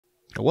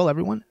Well,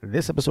 everyone,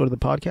 this episode of the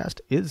podcast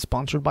is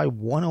sponsored by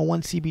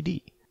 101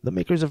 CBD, the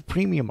makers of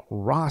premium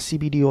raw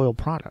CBD oil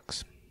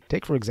products.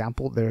 Take, for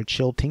example, their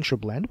chill tincture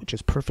blend, which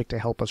is perfect to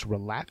help us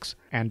relax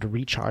and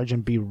recharge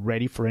and be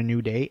ready for a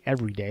new day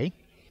every day.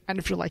 And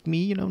if you're like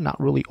me, not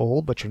really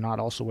old, but you're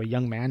not also a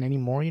young man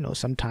anymore,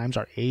 sometimes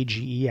our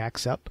AGE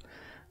acts up.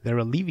 Their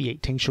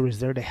Alleviate tincture is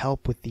there to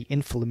help with the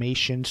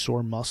inflammation,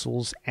 sore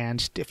muscles,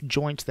 and stiff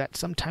joints that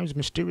sometimes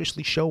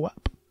mysteriously show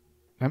up.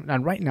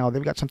 And right now,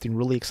 they've got something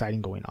really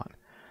exciting going on.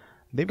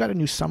 They've got a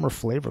new summer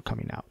flavor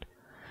coming out,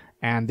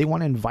 and they want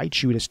to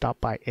invite you to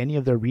stop by any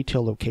of their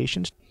retail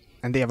locations.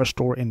 And they have a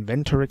store in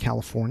Ventura,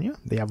 California.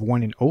 They have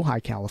one in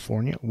Ojai,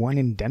 California, one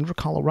in Denver,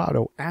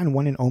 Colorado, and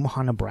one in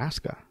Omaha,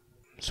 Nebraska.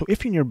 So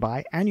if you're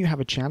nearby and you have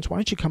a chance, why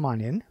don't you come on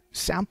in,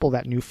 sample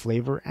that new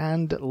flavor,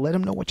 and let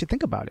them know what you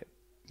think about it.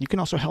 You can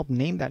also help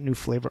name that new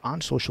flavor on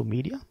social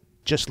media.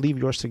 Just leave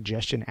your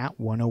suggestion at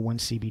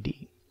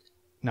 101CBD.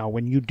 Now,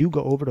 when you do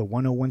go over to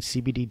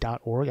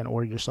 101cbd.org and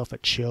order yourself a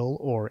chill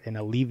or an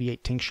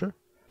Alleviate tincture,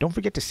 don't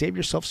forget to save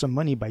yourself some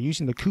money by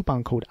using the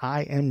coupon code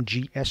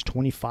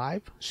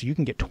IMGS25 so you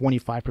can get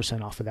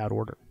 25% off of that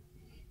order.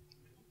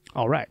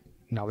 All right,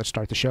 now let's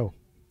start the show.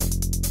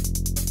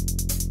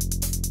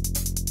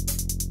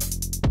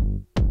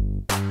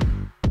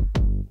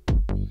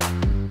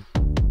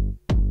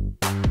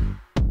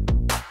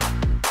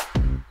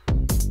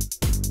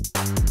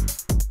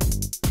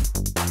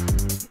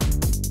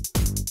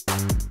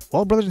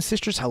 Well, brothers and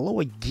sisters,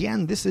 hello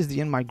again. This is the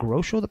In My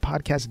Grow Show, the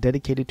podcast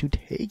dedicated to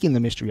taking the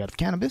mystery out of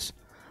cannabis.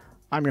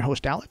 I'm your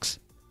host, Alex.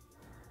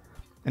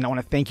 And I want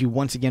to thank you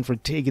once again for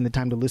taking the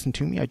time to listen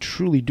to me. I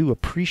truly do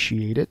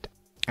appreciate it.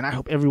 And I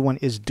hope everyone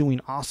is doing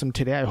awesome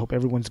today. I hope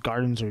everyone's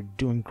gardens are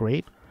doing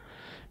great.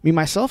 Me,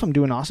 myself, I'm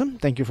doing awesome.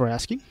 Thank you for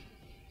asking.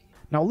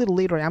 Now, a little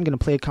later, I am going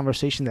to play a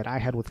conversation that I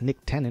had with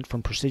Nick Tennent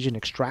from Precision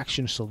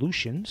Extraction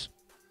Solutions,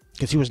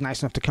 because he was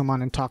nice enough to come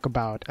on and talk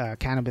about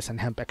cannabis and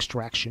hemp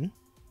extraction.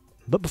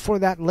 But before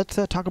that, let's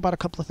talk about a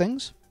couple of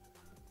things.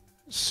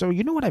 So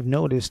what I've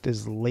noticed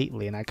is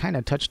lately, and I kind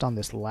of touched on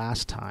this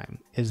last time,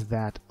 is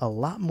that a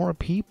lot more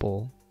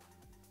people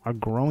are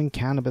growing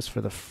cannabis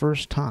for the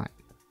first time.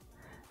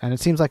 And it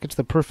seems like it's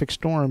the perfect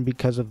storm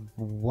because of,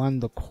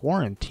 one, the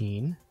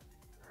quarantine,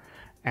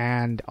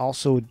 and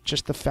also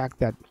just the fact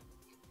that,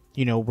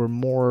 we're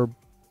more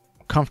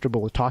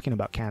comfortable with talking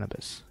about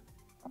cannabis.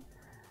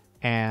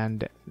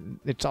 And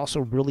it's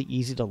also really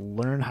easy to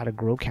learn how to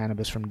grow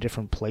cannabis from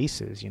different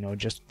places.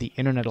 Just the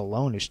internet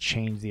alone has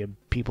changed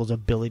people's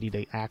ability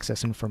to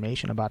access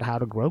information about how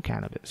to grow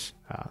cannabis.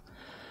 So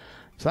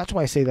that's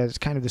why I say that it's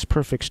kind of this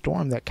perfect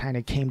storm that kind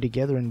of came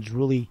together and is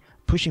really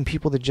pushing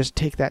people to just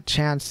take that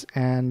chance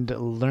and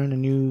learn a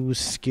new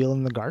skill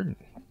in the garden.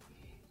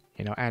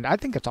 And I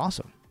think it's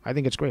awesome. I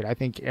think it's great. I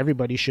think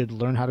everybody should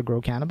learn how to grow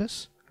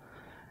cannabis.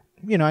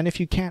 And if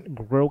you can't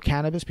grow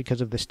cannabis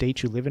because of the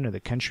state you live in or the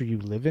country you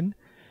live in,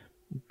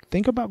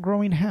 think about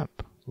growing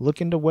hemp. Look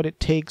into what it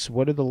takes.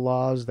 What are the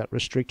laws that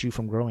restrict you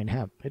from growing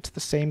hemp? It's the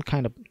same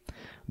kind of,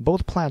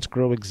 both plants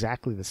grow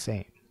exactly the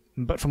same.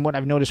 But from what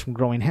I've noticed from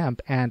growing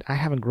hemp, and I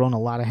haven't grown a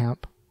lot of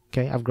hemp,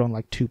 okay? I've grown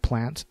like 2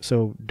 plants,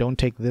 so don't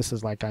take this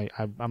as like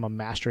I'm a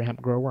master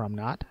hemp grower. I'm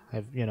not,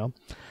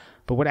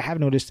 But what I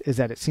have noticed is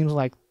that it seems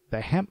like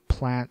the hemp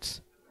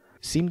plants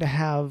hemp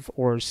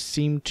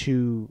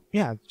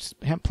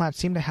plants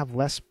seem to have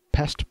less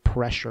pest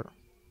pressure.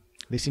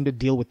 They seem to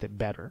deal with it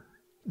better.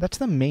 That's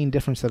the main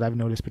difference that I've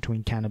noticed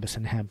between cannabis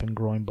and hemp and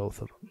growing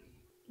both of them.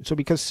 So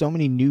because so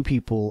many new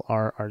people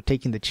are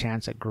taking the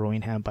chance at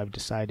growing hemp, I've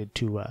decided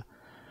to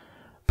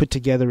put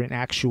together an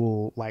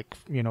actual,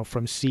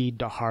 from seed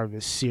to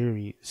harvest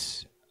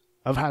series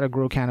of how to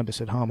grow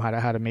cannabis at home,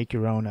 how to make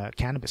your own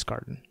cannabis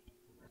garden.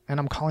 And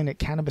I'm calling it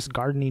Cannabis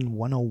Gardening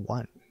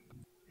 101.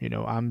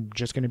 I'm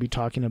just going to be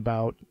talking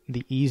about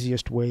the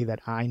easiest way that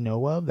I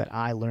know of that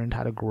I learned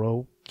how to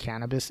grow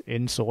cannabis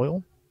in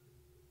soil.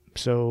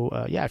 So,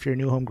 if you're a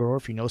new home grower,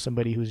 if you know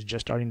somebody who's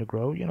just starting to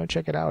grow,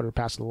 check it out or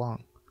pass it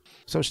along.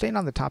 So staying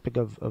on the topic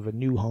of a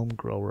new home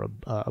grower,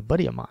 a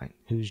buddy of mine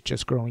who's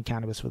just growing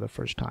cannabis for the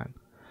first time,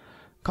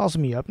 calls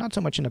me up, not so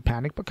much in a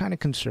panic, but kind of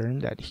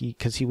concerned that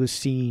because he was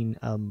seeing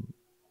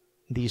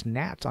these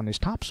gnats on his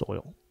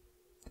topsoil.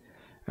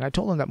 And I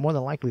told him that more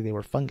than likely they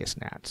were fungus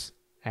gnats.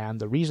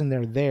 And the reason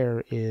they're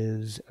there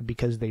is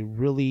because they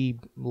really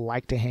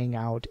like to hang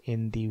out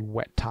in the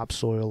wet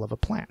topsoil of a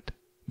plant.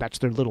 That's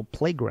their little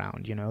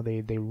playground,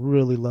 They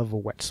really love a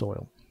wet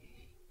soil.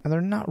 And they're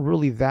not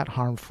really that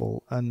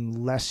harmful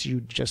unless you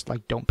just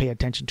don't pay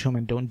attention to them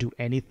and don't do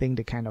anything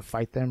to kind of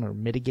fight them or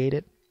mitigate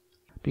it.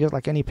 Because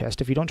like any pest,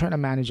 if you don't try to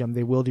manage them,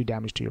 they will do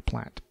damage to your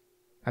plant.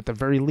 At the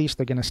very least,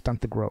 they're going to stunt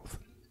the growth.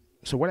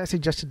 So what I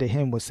suggested to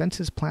him was, since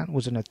his plant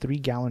was in a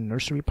 3-gallon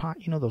nursery pot,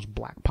 those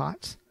black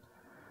pots,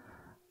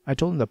 I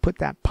told him to put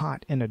that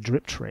pot in a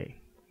drip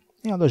tray.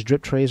 Those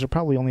drip trays are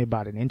probably only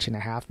about 1.5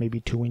 inches, maybe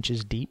 2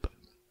 inches deep.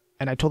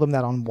 And I told him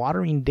that on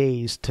watering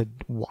days to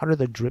water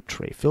the drip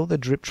tray, fill the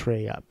drip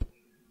tray up.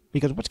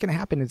 Because what's going to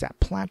happen is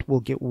that plant will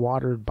get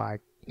watered by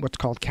what's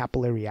called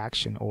capillary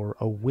action or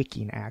a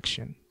wicking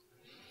action.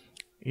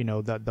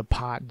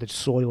 the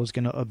soil is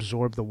going to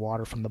absorb the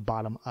water from the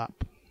bottom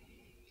up.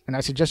 And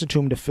I suggested to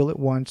him to fill it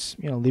once,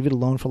 leave it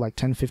alone for like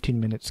 10, 15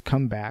 minutes,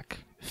 come back,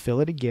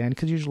 fill it again,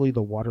 because usually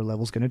the water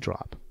level is going to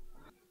drop.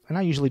 And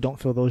I usually don't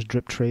fill those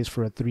drip trays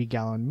for a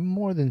 3-gallon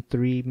more than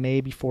 3,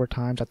 maybe 4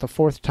 times. At the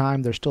 4th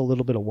time, there's still a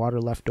little bit of water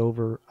left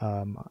over.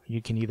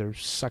 You can either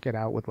suck it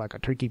out with like a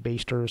turkey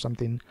baster or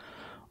something,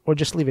 or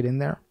just leave it in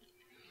there.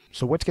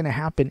 So what's going to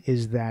happen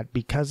is that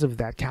because of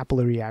that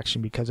capillary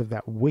action, because of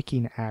that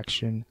wicking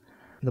action,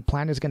 the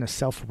plant is going to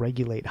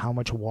self-regulate how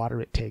much water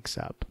it takes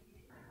up.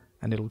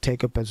 And it'll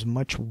take up as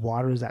much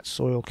water as that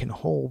soil can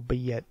hold, but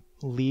yet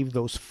leave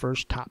those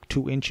first top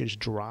 2 inches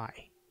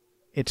dry.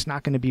 It's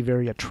not going to be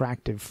very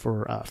attractive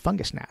for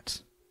fungus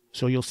gnats.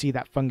 So you'll see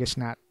that fungus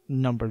gnat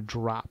number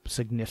drop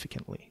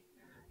significantly.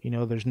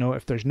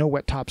 If there's no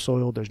wet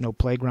topsoil, there's no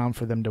playground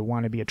for them to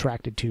want to be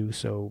attracted to,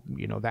 so,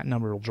 that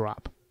number will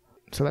drop.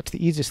 So that's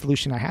the easiest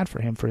solution I had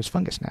for him for his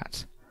fungus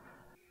gnats.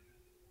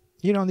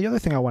 And the other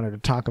thing I wanted to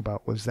talk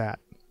about was that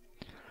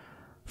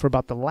for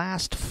about the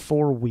last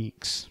 4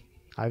 weeks,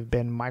 I've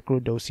been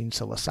microdosing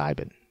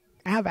psilocybin.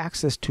 I have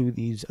access to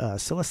these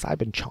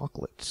psilocybin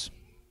chocolates,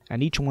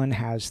 and each one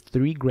has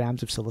 3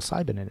 grams of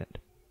psilocybin in it.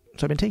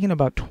 So I've been taking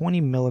about 20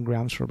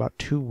 milligrams for about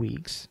 2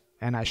 weeks,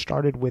 and I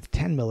started with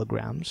 10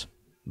 milligrams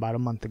about a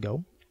month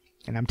ago,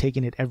 and I'm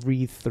taking it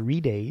every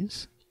 3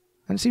 days,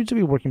 and it seems to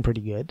be working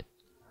pretty good.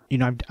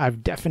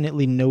 I've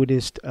definitely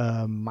noticed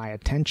my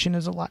attention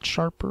is a lot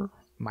sharper,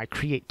 my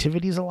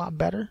creativity is a lot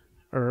better,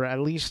 or at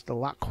least a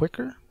lot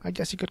quicker, I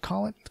guess you could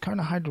call it. It's kind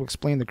of hard to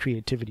explain the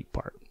creativity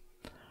part.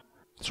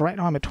 So right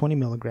now I'm at 20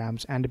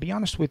 milligrams, and to be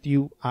honest with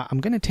you, I'm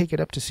going to take it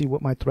up to see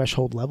what my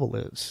threshold level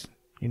is.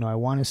 I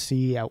want to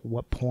see at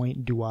what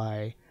point do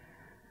I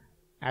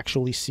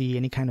actually see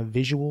any kind of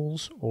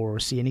visuals or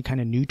see any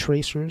kind of new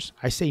tracers.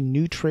 I say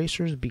new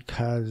tracers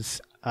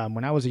because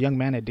when I was a young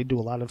man, I did do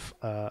a lot of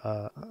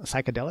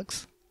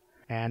psychedelics,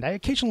 and I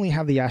occasionally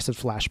have the acid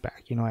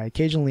flashback. I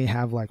occasionally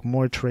have like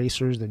more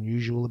tracers than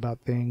usual about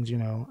things,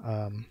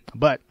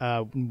 but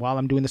while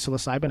I'm doing the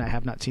psilocybin, I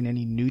have not seen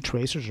any new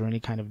tracers or any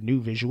kind of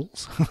new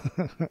visuals.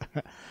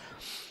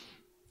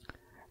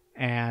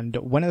 And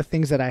one of the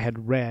things that I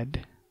had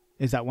read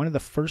is that one of the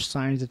first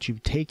signs that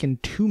you've taken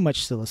too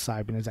much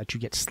psilocybin is that you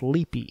get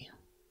sleepy.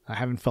 I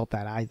haven't felt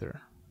that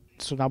either.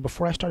 So now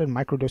before I started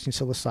microdosing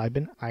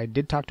psilocybin, I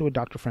did talk to a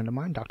doctor friend of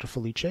mine, Dr.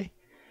 Felice.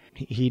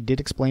 He did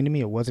explain to me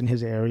it wasn't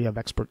his area of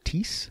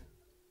expertise,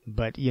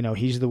 but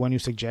he's the one who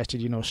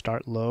suggested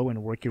start low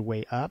and work your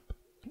way up.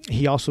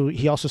 He also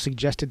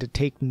suggested to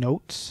take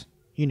notes,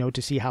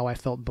 to see how I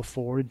felt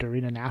before,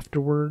 during, and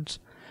afterwards,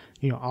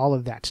 all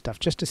of that stuff,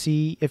 just to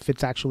see if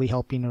it's actually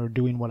helping or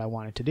doing what I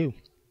want it to do.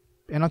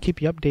 And I'll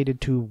keep you updated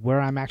to where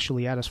I'm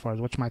actually at as far as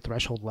what's my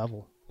threshold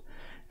level.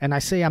 And I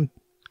say I'm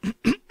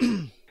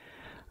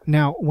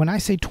now when I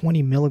say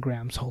 20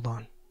 milligrams, hold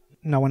on.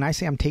 Now, when I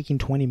say I'm taking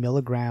 20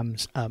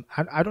 milligrams,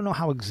 I don't know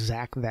how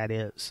exact that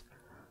is.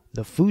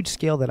 The food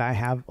scale that I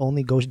have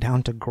only goes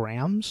down to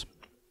grams.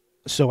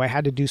 So I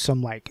had to do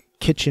some like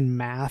kitchen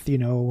math,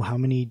 how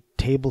many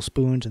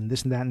tablespoons and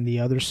this and that and the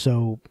other.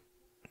 So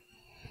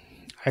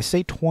I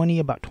say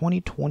 22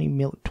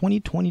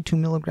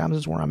 milligrams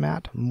is where I'm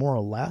at, more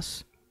or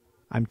less.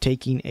 I'm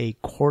taking a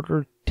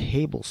quarter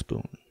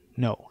tablespoon.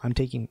 No, I'm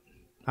taking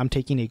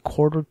a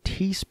quarter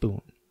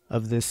teaspoon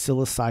of this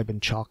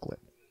psilocybin chocolate,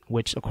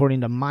 which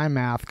according to my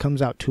math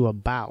comes out to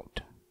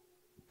about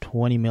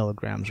 20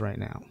 milligrams right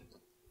now.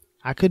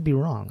 I could be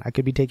wrong. I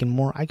could be taking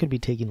more. I could be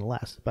taking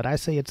less, but I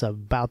say it's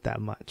about that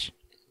much.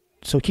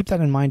 So keep that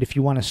in mind if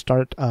you want to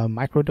start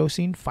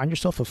microdosing. Find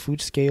yourself a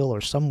food scale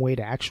or some way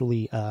to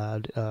actually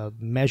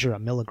measure a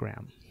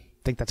milligram.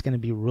 I think that's going to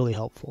be really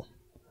helpful.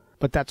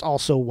 But that's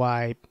also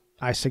why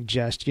I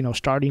suggest,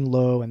 starting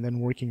low and then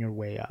working your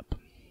way up.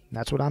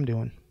 That's what I'm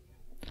doing.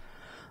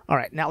 All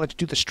right, now let's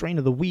do the strain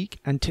of the week.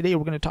 And today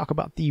we're going to talk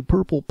about the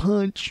Purple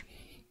Punch,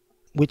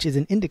 which is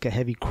an indica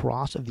heavy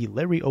cross of the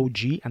Larry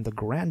OG and the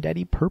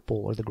Granddaddy Purple,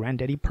 or the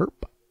Granddaddy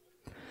Perp.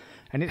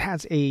 And it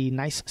has a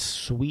nice,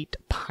 sweet,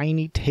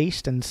 piney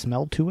taste and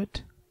smell to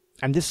it.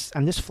 And this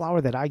flower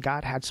that I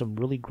got had some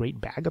really great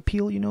bag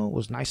appeal, It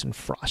was nice and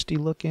frosty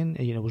looking.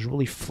 And, it was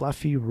really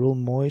fluffy, real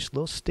moist, a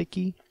little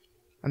sticky.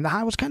 And the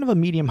high was kind of a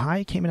medium high.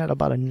 It came in at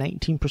about a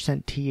 19%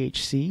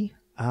 THC.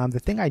 The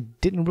thing I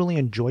didn't really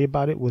enjoy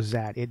about it was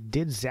that it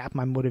did zap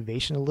my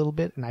motivation a little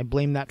bit. And I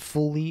blame that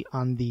fully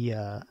on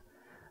the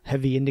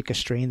heavy indica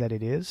strain that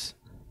it is.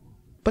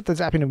 But the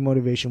zapping of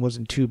motivation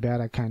wasn't too bad.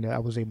 I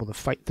was able to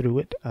fight through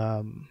it.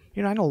 I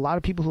know a lot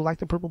of people who like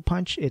the Purple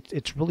Punch.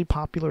 It's really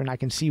popular, and I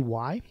can see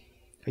why.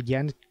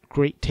 Again,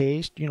 great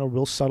taste,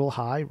 real subtle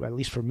high. At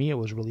least for me, it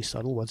was really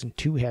subtle. Wasn't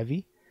too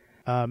heavy.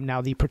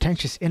 Now, the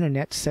pretentious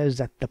internet says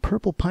that the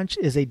Purple Punch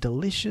is a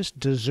delicious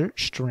dessert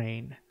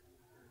strain.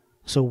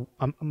 So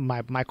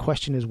my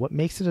question is, what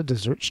makes it a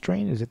dessert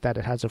strain? Is it that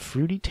it has a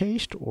fruity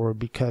taste, or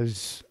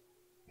because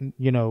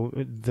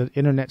the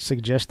internet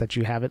suggests that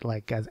you have it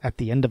like at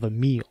the end of a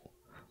meal,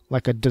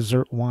 like a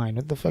dessert wine?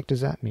 What the fuck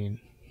does that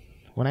mean?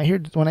 When I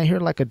hear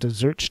like a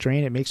dessert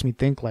strain, it makes me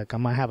think like I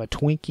might have a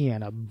Twinkie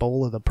and a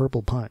bowl of the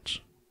purple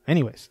punch.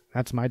 Anyways,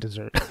 that's my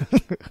dessert.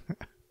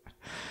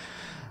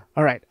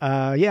 All right.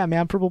 Yeah,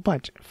 man, purple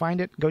punch. Find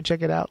it. Go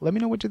check it out. Let me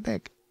know what you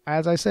think.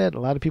 As I said, a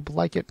lot of people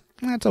like it.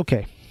 That's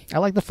okay. I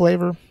like the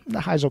flavor.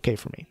 The high's okay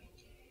for me.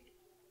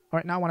 All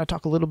right, now I want to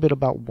talk a little bit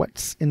about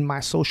what's in my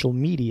social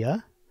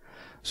media.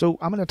 So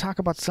I'm going to talk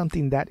about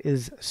something that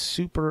is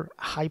super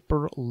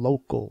hyper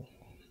local.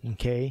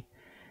 Okay?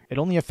 It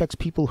only affects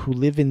people who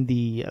live in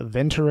the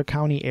Ventura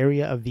County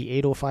area of the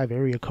 805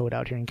 area code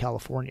out here in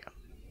California.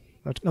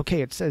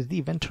 Okay, it says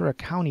the Ventura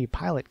County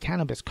Pilot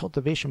Cannabis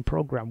Cultivation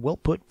Program will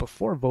put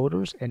before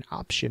voters an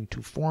option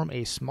to form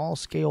a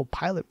small-scale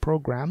pilot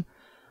program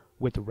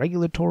with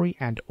regulatory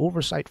and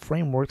oversight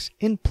frameworks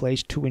in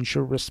place to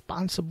ensure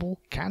responsible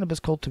cannabis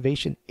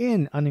cultivation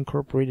in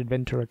unincorporated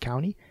Ventura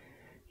County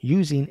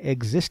using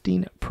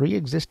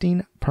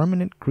pre-existing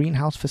permanent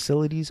greenhouse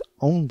facilities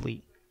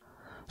only.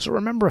 So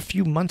remember a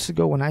few months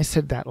ago when I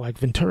said that like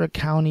Ventura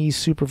County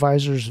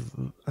supervisors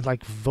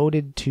like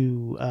voted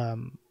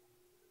to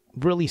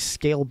really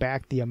scale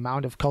back the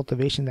amount of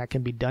cultivation that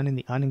can be done in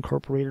the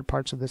unincorporated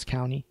parts of this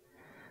county?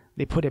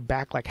 They put it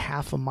back like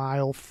half a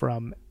mile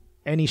from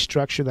any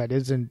structure that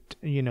isn't,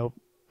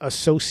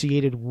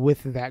 associated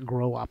with that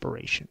grow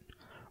operation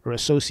or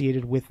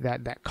associated with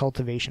that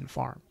cultivation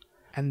farm.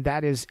 And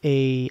that is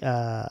a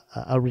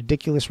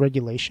ridiculous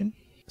regulation.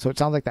 So it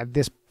sounds like that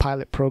this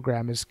pilot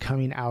program is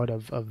coming out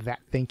of that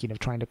thinking of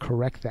trying to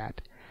correct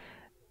that.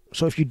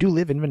 So if you do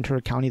live in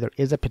Ventura County, there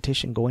is a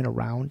petition going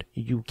around.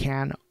 You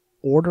can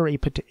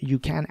you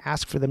can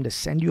ask for them to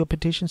send you a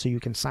petition so you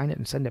can sign it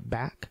and send it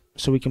back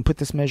so we can put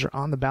this measure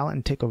on the ballot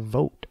and take a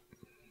vote.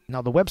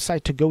 Now, the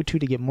website to go to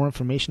get more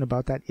information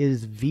about that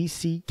is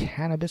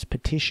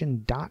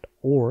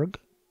vccannabispetition.org.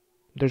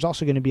 There's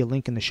also going to be a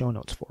link in the show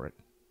notes for it.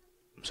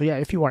 So yeah,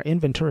 if you are in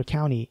Ventura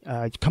County,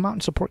 come out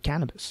and support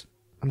cannabis.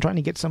 I'm trying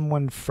to get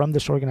someone from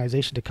this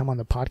organization to come on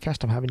the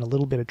podcast. I'm having a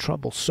little bit of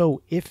trouble.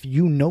 So if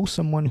you know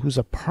someone who's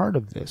a part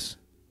of this,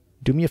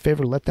 do me a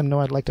favor, let them know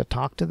I'd like to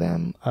talk to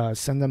them.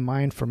 Send them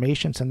my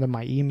information, send them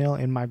my email,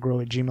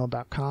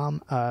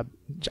 inmygrow@gmail.com. I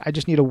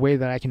just need a way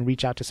that I can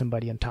reach out to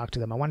somebody and talk to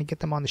them. I want to get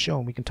them on the show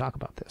and we can talk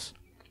about this.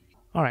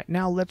 All right,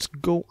 now let's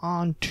go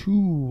on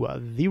to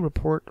the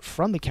report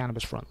from the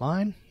Cannabis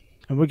Frontline.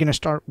 And we're going to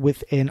start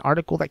with an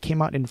article that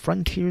came out in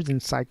Frontiers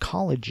in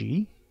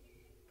Psychology.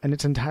 And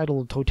it's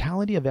entitled,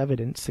 Totality of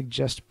Evidence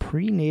Suggests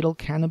Prenatal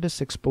Cannabis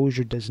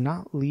Exposure Does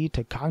Not Lead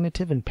to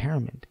Cognitive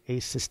Impairment,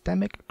 a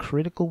Systemic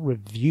Critical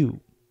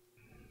Review.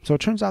 So it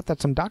turns out that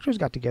some doctors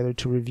got together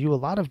to review a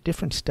lot of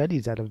different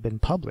studies that have been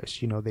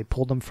published. They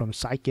pulled them from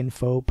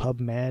PsycInfo,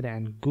 PubMed,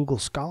 and Google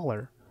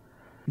Scholar,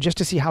 just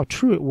to see how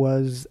true it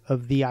was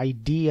of the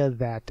idea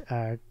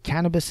that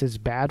cannabis is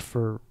bad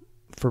for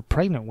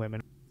pregnant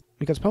women.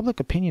 Because public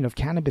opinion of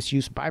cannabis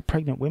use by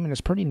pregnant women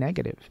is pretty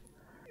negative.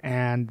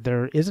 And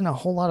there isn't a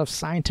whole lot of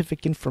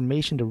scientific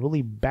information to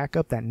really back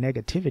up that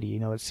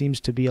negativity. It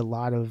seems to be a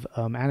lot of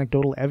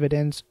anecdotal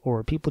evidence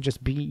or people just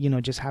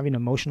just having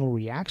emotional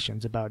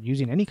reactions about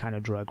using any kind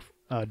of drug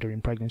during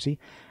pregnancy.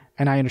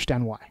 And I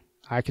understand why.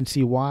 I can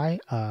see why.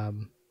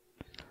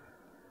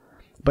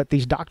 But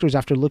these doctors,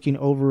 after looking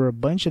over a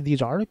bunch of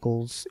these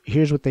articles,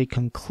 here's what they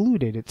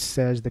concluded. It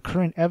says the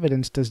current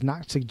evidence does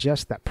not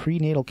suggest that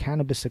prenatal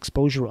cannabis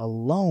exposure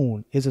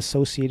alone is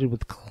associated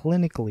with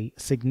clinically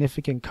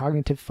significant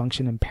cognitive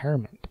function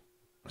impairment.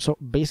 So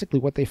basically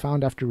what they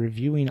found after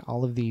reviewing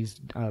all of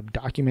these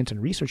documents and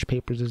research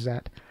papers is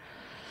that,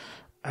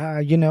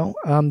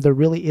 there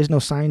really is no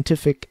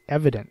scientific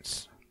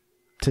evidence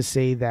to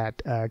say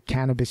that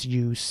cannabis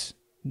use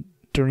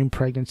during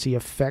pregnancy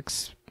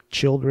affects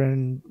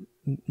children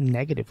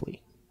negatively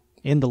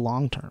in the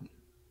long term.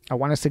 I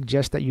want to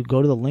suggest that you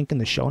go to the link in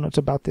the show notes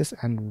about this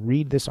and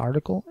read this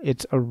article.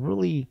 It's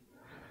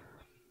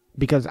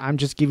because I'm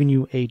just giving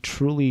you a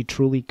truly,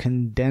 truly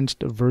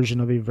condensed version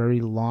of a very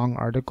long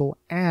article.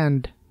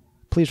 And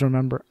please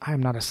remember,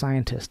 I'm not a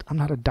scientist. I'm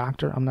not a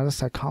doctor. I'm not a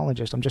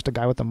psychologist. I'm just a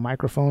guy with a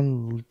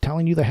microphone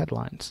telling you the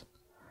headlines.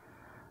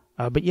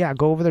 But yeah,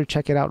 go over there,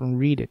 check it out and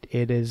read it.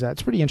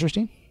 It's pretty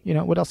interesting.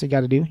 What else you got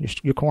to do?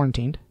 You're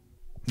quarantined.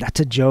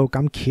 That's a joke.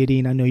 I'm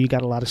kidding. I know you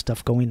got a lot of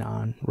stuff going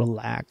on.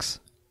 Relax.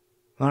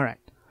 All right.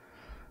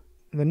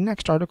 The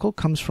next article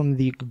comes from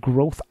the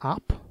Growth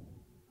Op,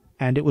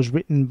 and it was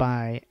written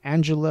by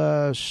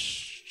Angela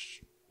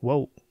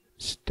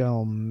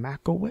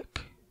Stelmakowic.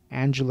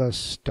 Angela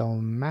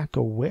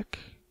Stelmakowic.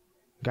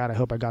 God, I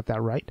hope I got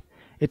that right.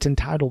 It's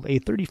entitled, A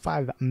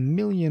 35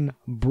 Million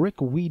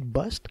Brick Weed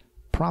Bust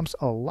Prompts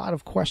a Lot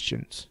of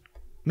Questions.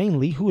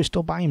 Mainly, who is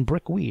still buying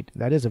brick weed?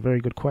 That is a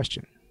very good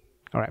question.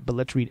 All right, but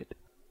let's read it.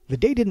 The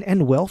day didn't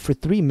end well for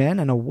 3 men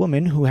and a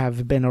woman who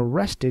have been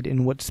arrested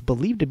in what's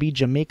believed to be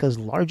Jamaica's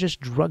largest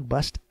drug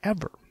bust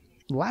ever.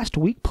 Last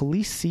week,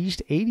 police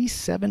seized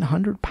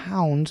 8,700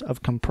 pounds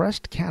of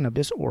compressed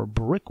cannabis or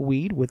brick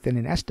weed within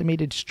an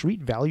estimated street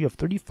value of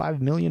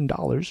 $35 million,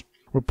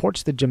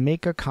 reports the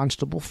Jamaica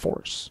Constable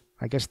Force.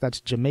 I guess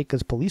that's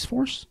Jamaica's police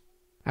force?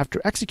 After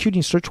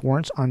executing search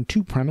warrants on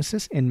 2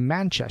 premises in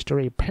Manchester,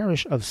 a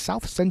parish of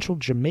south-central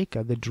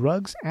Jamaica, the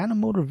drugs and a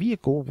motor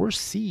vehicle were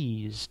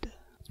seized.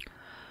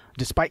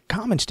 Despite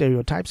common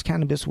stereotypes,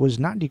 cannabis was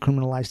not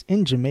decriminalized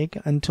in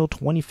Jamaica until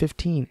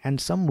 2015, and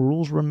some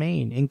rules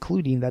remain,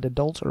 including that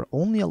adults are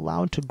only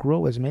allowed to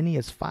grow as many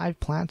as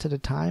 5 plants at a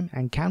time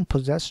and can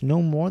possess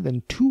no more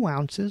than 2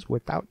 ounces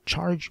without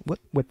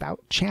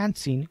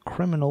chancing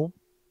criminal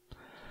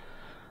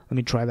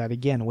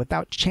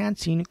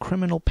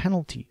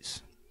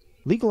penalties.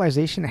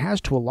 Legalization has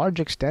to a large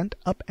extent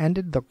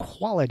upended the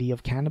quality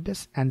of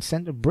cannabis and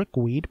sent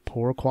brickweed,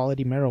 poor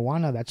quality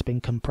marijuana that's been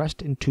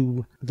compressed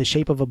into the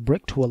shape of a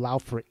brick to allow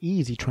for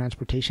easy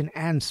transportation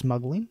and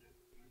smuggling.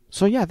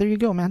 So yeah, there you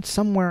go, man.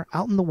 Somewhere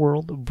out in the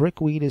world,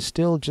 brickweed is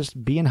still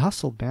just being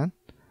hustled, man.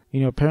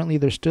 Apparently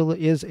there still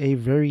is a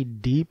very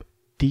deep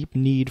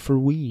need for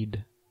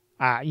weed.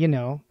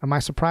 Am I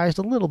surprised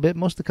a little bit,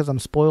 mostly because I'm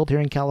spoiled here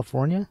in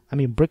California? I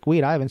mean,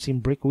 brickweed, I haven't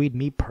seen brickweed,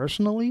 me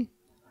personally,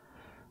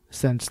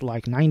 since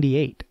like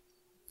 98.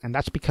 And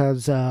that's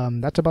because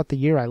that's about the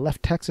year I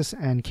left Texas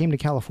and came to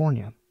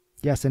California.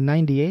 Yes, in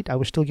 98, I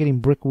was still getting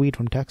brickweed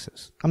from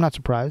Texas. I'm not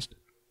surprised.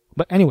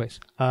 But anyways,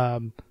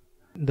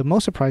 the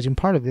most surprising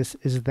part of this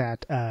is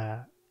that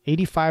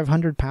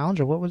 8,500 pounds,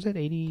 or what was it,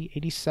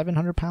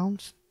 8,700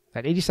 pounds?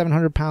 That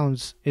 8,700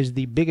 pounds is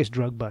the biggest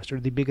drug bust, or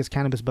the biggest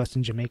cannabis bust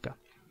in Jamaica.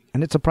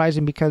 And it's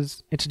surprising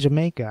because it's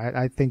Jamaica.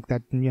 I think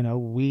that,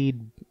 weed,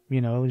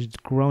 is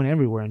grown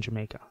everywhere in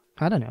Jamaica.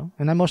 I don't know.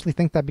 And I mostly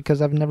think that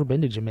because I've never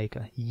been to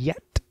Jamaica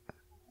yet.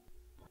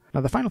 Now,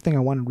 the final thing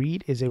I want to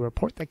read is a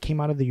report that came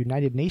out of the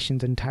United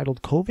Nations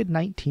entitled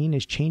COVID-19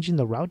 is Changing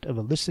the Route of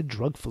Illicit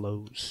Drug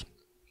Flows.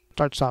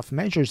 Starts off,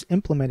 measures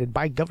implemented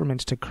by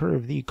governments to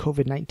curb the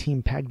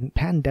COVID-19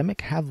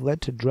 pandemic have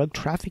led to drug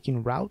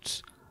trafficking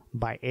routes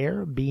by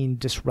air being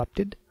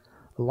disrupted,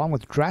 along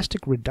with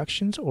drastic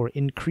reductions or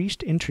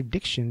increased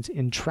interdictions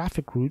in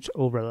traffic routes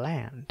over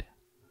land.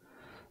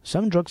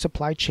 Some drug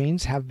supply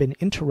chains have been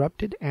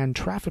interrupted and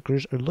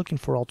traffickers are looking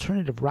for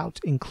alternative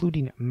routes,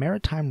 including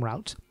maritime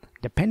routes,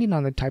 depending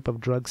on the type of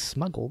drugs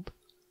smuggled.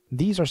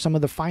 These are some of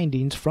the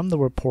findings from the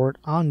report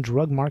on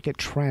drug market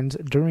trends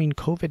during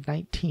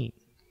COVID-19.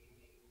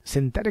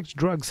 Synthetic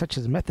drugs such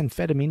as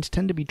methamphetamines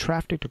tend to be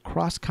trafficked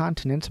across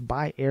continents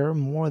by air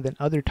more than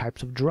other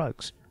types of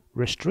drugs.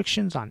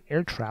 Restrictions on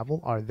air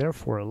travel are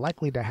therefore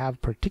likely to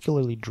have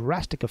particularly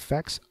drastic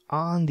effects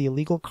on the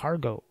illegal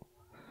cargo.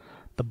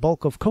 The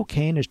bulk of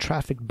cocaine is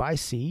trafficked by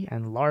sea,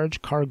 and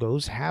large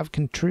cargoes have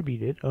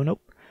continued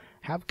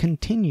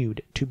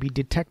to be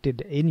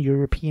detected in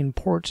European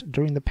ports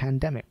during the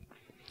pandemic.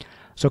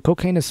 So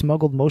cocaine is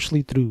smuggled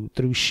mostly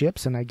through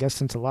ships, and I guess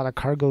since a lot of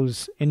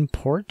cargoes in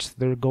ports,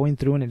 they're going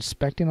through and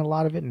inspecting a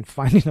lot of it and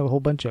finding a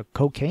whole bunch of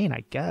cocaine,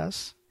 I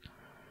guess.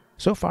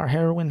 So far,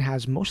 heroin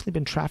has mostly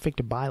been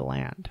trafficked by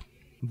land.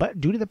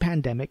 But due to the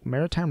pandemic,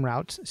 maritime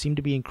routes seem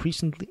to be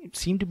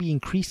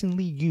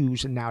increasingly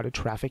used now to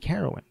traffic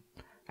heroin,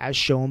 as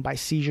shown by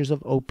seizures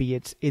of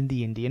opiates in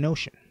the Indian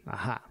Ocean.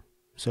 Aha.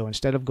 So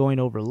instead of going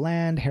over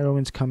land,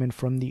 heroin's coming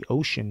from the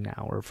ocean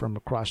now, or from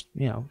across,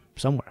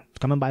 somewhere. It's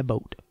coming by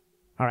boat.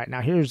 All right, now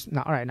here's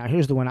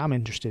the one I'm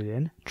interested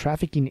in.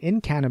 Trafficking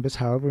in cannabis,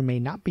 however, may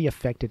not be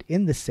affected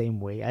in the same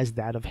way as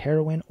that of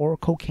heroin or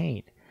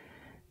cocaine,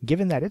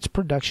 given that its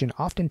production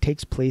often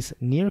takes place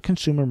near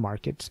consumer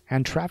markets,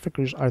 and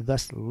traffickers are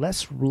thus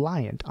less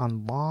reliant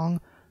on long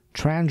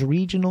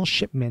trans-regional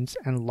shipments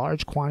and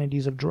large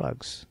quantities of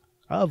drugs.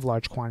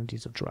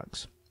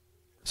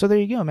 So there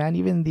you go, man.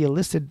 Even the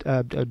illicit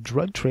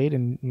drug trade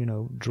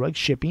and drug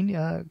shipping,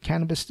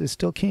 cannabis is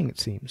still king, it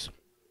seems.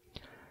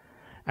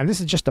 And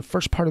this is just the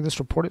first part of this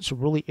report. It's a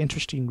really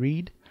interesting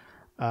read.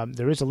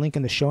 There is a link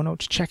in the show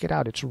notes. Check it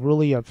out. It's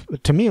really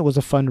to me, it was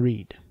a fun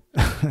read.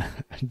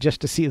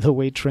 Just to see the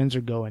way trends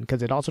are going,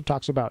 because it also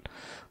talks about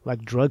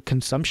like drug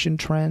consumption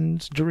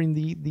trends during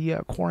the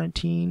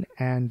quarantine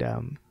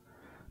and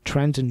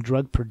trends in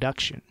drug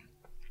production.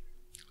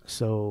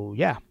 So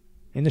yeah,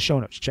 in the show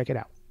notes, check it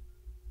out.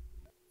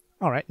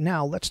 All right,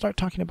 now let's start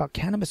talking about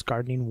Cannabis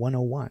Gardening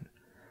 101.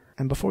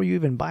 And before you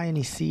even buy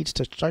any seeds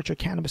to start your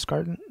cannabis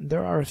garden,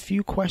 there are a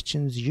few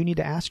questions you need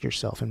to ask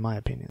yourself, in my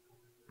opinion.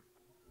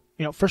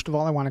 First of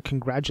all, I want to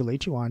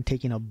congratulate you on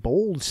taking a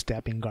bold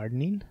step in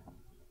gardening.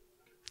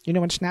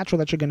 It's natural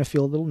that you're going to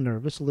feel a little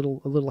nervous, a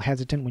little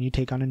hesitant when you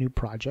take on a new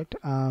project.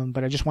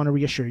 But I just want to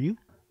reassure you,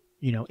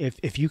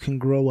 if you can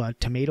grow a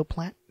tomato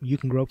plant, you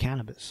can grow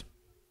cannabis.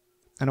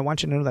 And I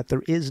want you to know that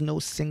there is no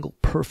single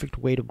perfect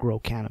way to grow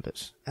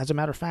cannabis. As a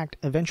matter of fact,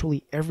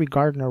 eventually every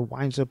gardener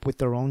winds up with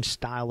their own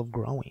style of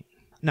growing.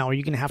 Now, are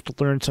you going to have to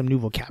learn some new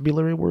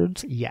vocabulary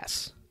words?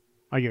 Yes.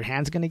 Are your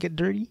hands going to get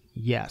dirty?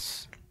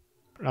 Yes.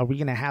 Are we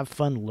going to have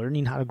fun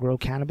learning how to grow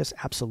cannabis?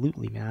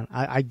 Absolutely, man.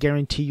 I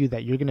guarantee you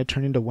that you're going to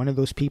turn into one of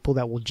those people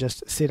that will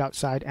just sit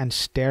outside and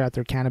stare at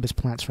their cannabis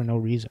plants for no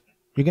reason.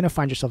 You're going to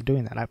find yourself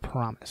doing that, I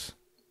promise.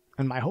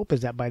 And my hope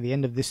is that by the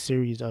end of this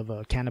series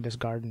of Cannabis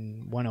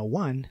Garden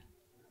 101,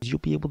 You'll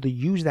be able to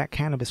use that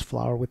cannabis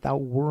flower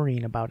without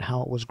worrying about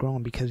how it was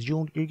grown, because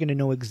you're going to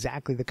know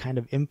exactly the kind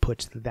of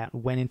inputs that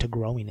went into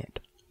growing it.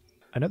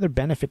 Another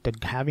benefit to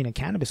having a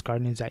cannabis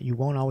garden is that you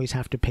won't always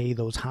have to pay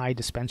those high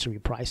dispensary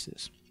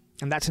prices.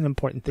 And that's an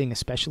important thing,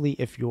 especially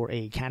if you're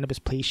a cannabis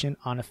patient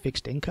on a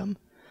fixed income,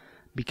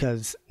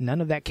 because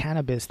none of that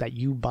cannabis that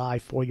you buy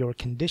for your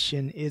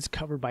condition is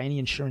covered by any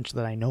insurance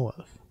that I know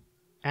of.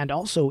 And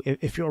also,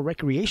 if you're a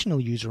recreational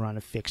user on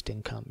a fixed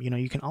income,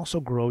 you can also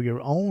grow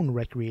your own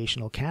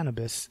recreational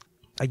cannabis,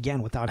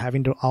 again, without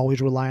having to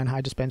always rely on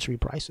high dispensary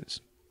prices.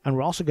 And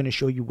we're also going to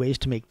show you ways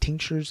to make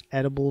tinctures,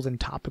 edibles, and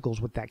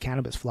topicals with that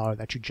cannabis flower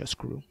that you just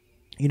grew.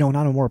 And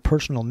on a more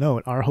personal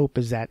note, our hope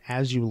is that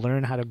as you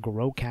learn how to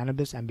grow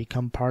cannabis and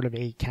become part of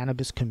a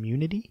cannabis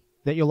community,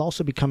 that you'll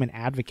also become an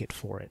advocate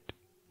for it.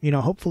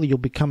 Hopefully you'll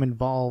become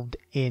involved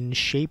in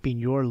shaping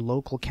your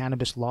local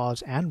cannabis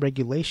laws and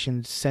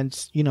regulations,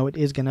 since, it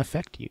is going to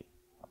affect you.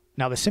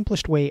 Now, the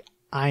simplest way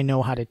I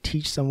know how to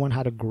teach someone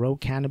how to grow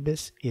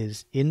cannabis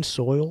is in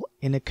soil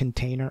in a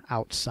container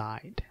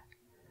outside.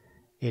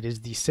 It is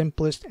the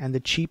simplest and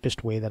the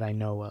cheapest way that I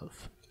know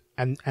of.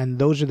 And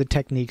those are the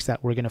techniques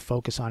that we're going to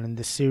focus on in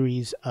this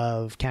series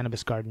of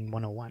Cannabis Garden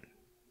 101.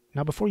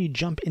 Now, before you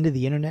jump into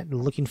the internet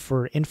looking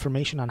for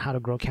information on how to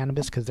grow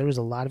cannabis, because there is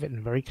a lot of it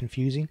and very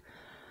confusing,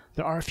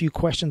 there are a few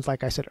questions,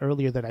 like I said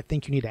earlier, that I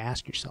think you need to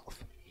ask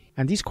yourself.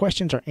 And these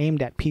questions are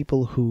aimed at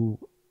people who,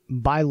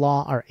 by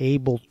law, are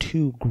able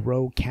to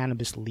grow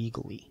cannabis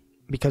legally.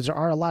 Because there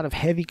are a lot of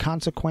heavy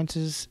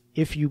consequences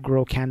if you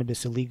grow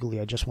cannabis illegally.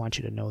 I just want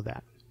you to know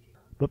that.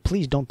 But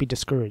please don't be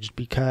discouraged,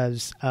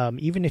 because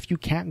even if you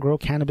can't grow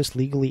cannabis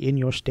legally in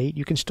your state,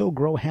 you can still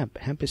grow hemp.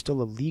 Hemp is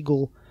still a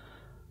legal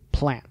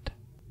plant.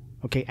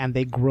 Okay, and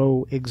they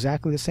grow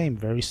exactly the same,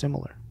 very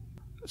similar.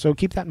 So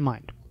keep that in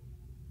mind.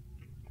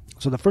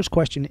 So the first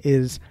question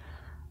is,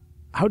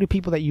 how do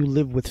people that you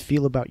live with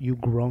feel about you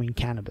growing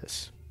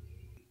cannabis?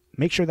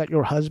 Make sure that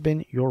your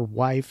husband, your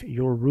wife,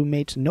 your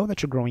roommates know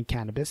that you're growing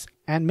cannabis,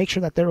 and make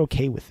sure that they're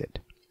okay with it.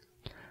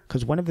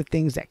 Because one of the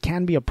things that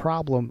can be a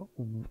problem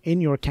in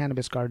your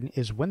cannabis garden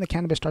is when the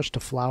cannabis starts to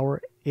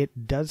flower,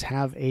 it does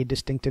have a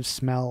distinctive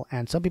smell,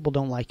 and some people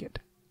don't like it.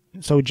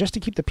 So just to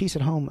keep the peace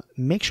at home,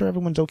 make sure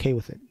everyone's okay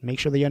with it. Make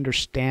sure they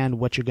understand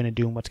what you're going to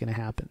do and what's going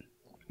to happen.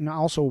 Now,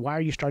 also, why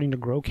are you starting to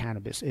grow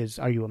cannabis?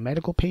 Are you a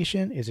medical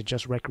patient? Is it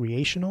just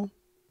recreational?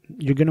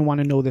 You're going to want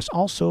to know this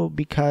also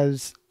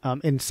because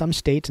in some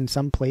states, in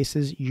some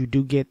places, you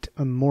do get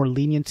more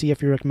leniency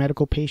if you're a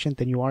medical patient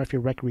than you are if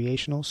you're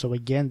recreational. So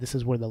again, this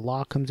is where the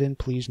law comes in.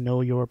 Please know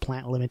your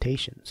plant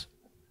limitations.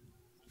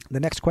 The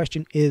next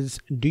question is,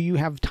 do you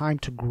have time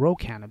to grow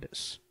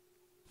cannabis?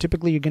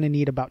 Typically, you're going to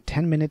need about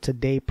 10 minutes a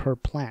day per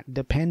plant,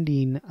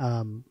 depending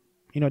on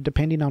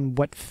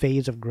what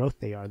phase of growth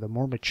they are. The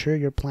more mature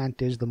your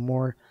plant is, the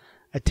more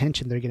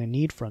attention they're going to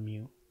need from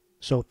you.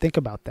 So think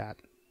about that.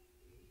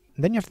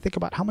 And then you have to think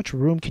about how much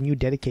room can you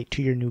dedicate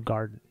to your new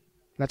garden.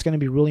 That's going to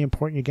be really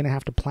important. You're going to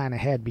have to plan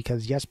ahead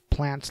because, yes,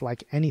 plants,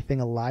 like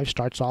anything alive,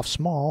 starts off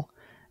small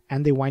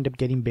and they wind up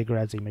getting bigger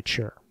as they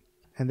mature.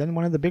 And then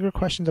one of the bigger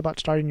questions about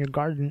starting your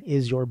garden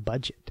is your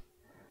budget.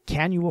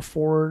 Can you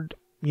afford,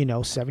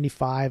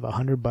 $75,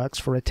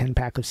 $100 for a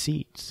 10-pack of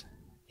seeds?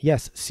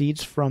 Yes,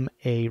 seeds from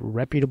a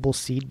reputable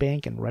seed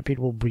bank and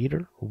reputable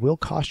breeder will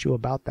cost you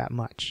about that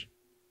much.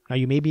 Now,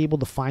 you may be able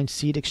to find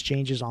seed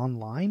exchanges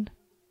online.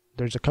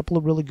 There's a couple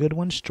of really good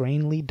ones.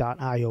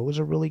 Strainly.io is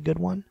a really good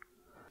one.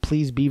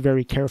 Please be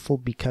very careful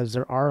because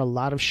there are a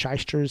lot of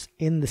shysters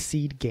in the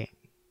seed game.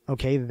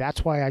 Okay,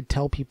 that's why I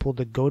tell people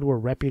to go to a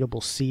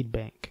reputable seed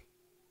bank.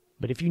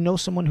 But if you know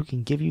someone who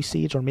can give you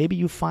seeds, or maybe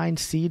you find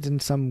seeds in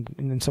some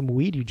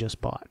weed you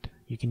just bought,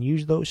 you can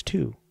use those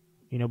too.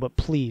 But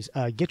please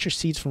get your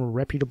seeds from a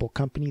reputable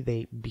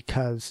company.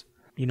 Because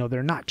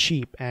they're not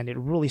cheap, and it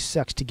really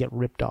sucks to get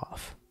ripped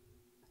off.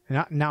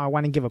 Now I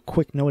want to give a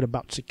quick note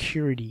about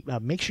security.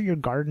 Make sure your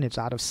garden is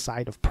out of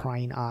sight of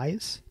prying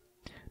eyes,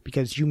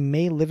 because you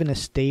may live in a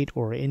state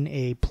or in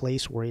a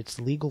place where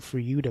it's legal for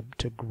you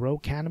to grow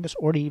cannabis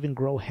or to even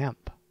grow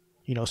hemp.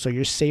 So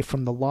you're safe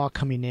from the law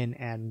coming in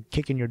and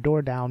kicking your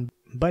door down.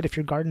 But if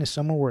your garden is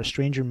somewhere where a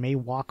stranger may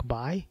walk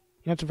by,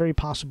 it's very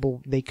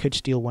possible they could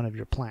steal one of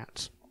your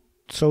plants.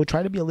 So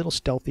try to be a little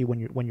stealthy when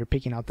you're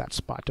picking out that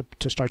spot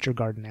to start your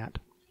garden at.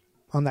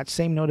 On that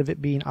same note of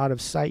it being out of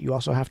sight, you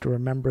also have to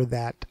remember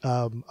that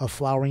a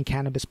flowering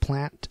cannabis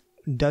plant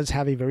does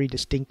have a very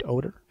distinct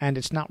odor, and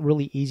it's not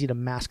really easy to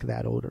mask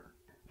that odor.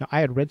 Now,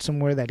 I had read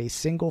somewhere that a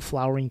single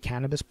flowering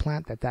cannabis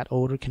plant, that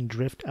odor can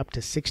drift up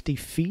to 60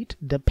 feet,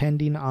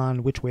 depending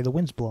on which way the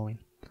wind's blowing.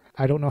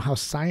 I don't know how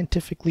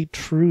scientifically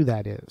true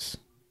that is.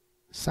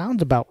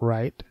 Sounds about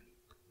right,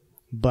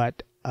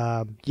 but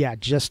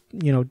just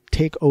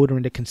take odor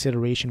into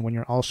consideration when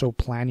you're also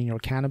planning your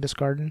cannabis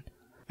garden.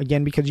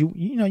 Again, because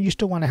you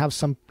still want to have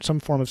some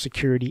form of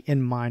security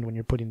in mind when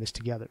you're putting this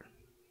together.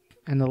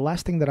 And the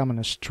last thing that I'm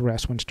going to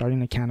stress when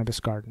starting a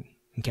cannabis garden,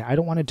 okay, I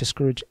don't want to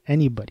discourage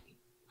anybody.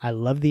 I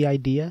love the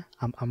idea.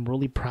 I'm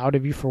really proud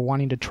of you for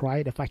wanting to try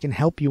it. If I can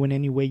help you in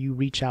any way, you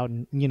reach out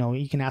and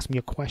you can ask me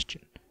a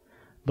question.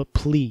 But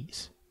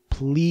please,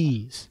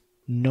 please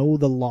know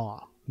the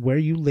law where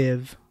you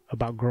live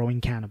about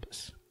growing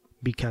cannabis,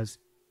 because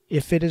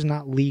if it is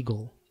not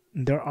legal,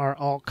 there are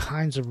all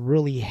kinds of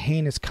really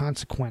heinous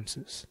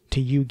consequences to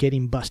you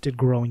getting busted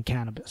growing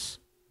cannabis.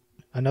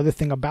 Another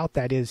thing about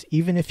that is,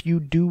 even if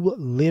you do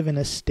live in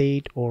a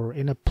state or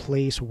in a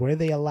place where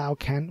they allow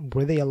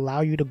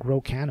you to grow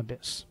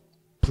cannabis,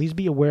 please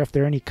be aware if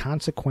there are any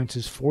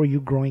consequences for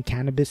you growing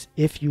cannabis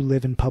if you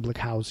live in public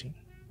housing,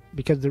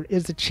 because there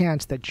is a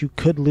chance that you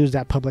could lose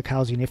that public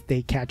housing if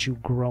they catch you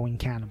growing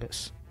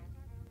cannabis.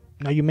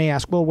 Now you may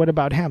ask, well, what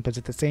about hemp? Is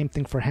it the same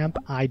thing for hemp?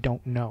 I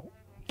don't know.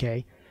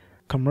 Okay.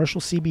 Commercial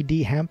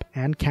CBD hemp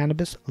and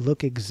cannabis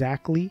look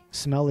exactly,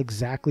 smell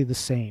exactly the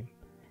same.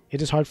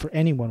 It is hard for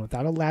anyone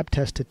without a lab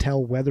test to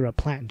tell whether a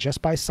plant,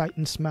 just by sight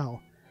and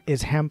smell,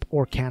 is hemp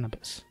or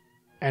cannabis.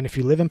 And if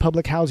you live in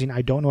public housing,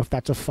 I don't know if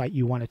that's a fight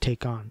you want to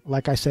take on.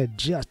 Like I said,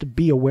 just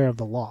be aware of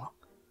the law.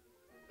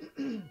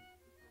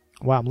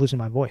 Wow, I'm losing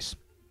my voice.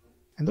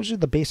 And those are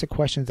the basic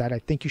questions that I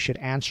think you should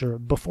answer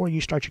before you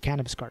start your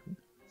cannabis garden.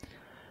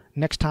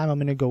 Next time, I'm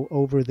going to go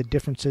over the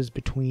differences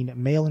between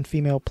male and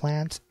female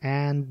plants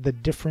and the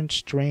different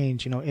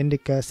strains,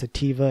 indica,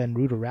 sativa, and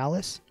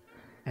ruderalis.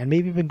 And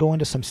maybe even go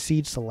into some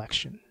seed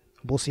selection.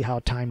 We'll see how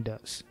time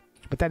does.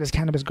 But that is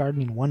Cannabis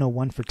Gardening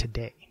 101 for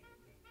today.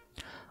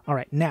 All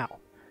right, now,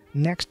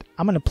 next,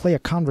 I'm going to play a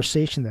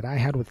conversation that I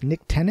had with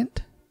Nick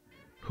Tennent,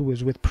 who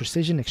is with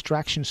Precision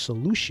Extraction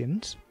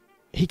Solutions.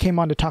 He came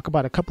on to talk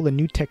about a couple of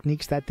new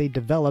techniques that they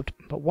developed,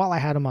 but while I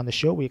had him on the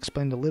show, we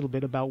explained a little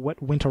bit about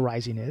what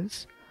winterizing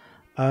is.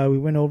 We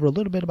went over a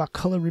little bit about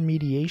color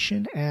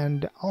remediation,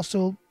 and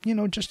also,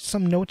 just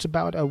some notes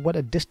about what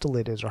a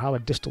distillate is, or how a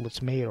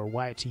distillate's made, or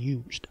why it's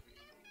used.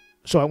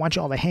 So I want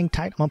you all to hang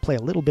tight. I'm going to play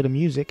a little bit of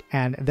music,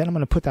 and then I'm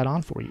going to put that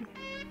on for you.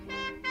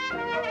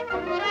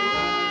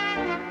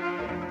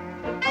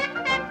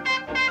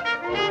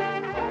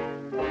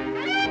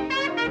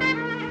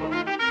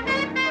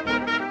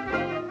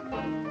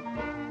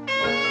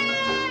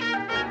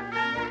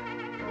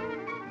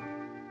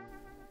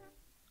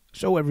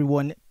 So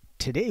everyone,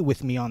 today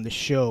with me on the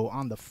show,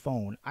 on the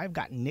phone, I've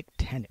got Nick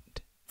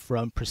Tennent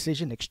from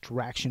Precision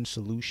Extraction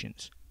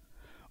Solutions,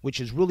 which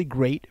is really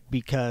great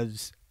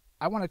because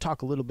I want to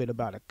talk a little bit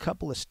about a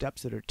couple of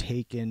steps that are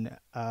taken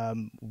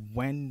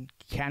when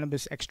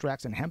cannabis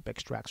extracts and hemp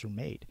extracts are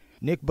made.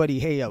 Nick, buddy,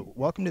 hey,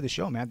 welcome to the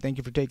show, man. Thank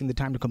you for taking the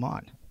time to come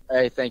on.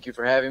 Hey, thank you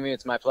for having me.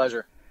 It's my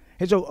pleasure.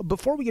 Hey, so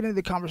before we get into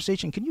the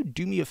conversation, can you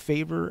do me a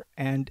favor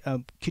and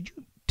could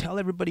you tell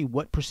everybody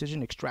what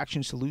Precision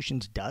Extraction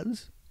Solutions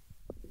does?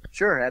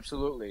 Sure,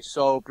 absolutely.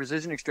 So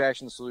Precision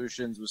Extraction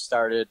Solutions was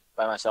started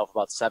by myself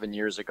about 7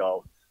 years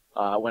ago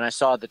when I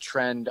saw the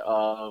trend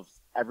of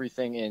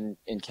everything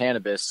in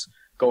cannabis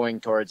going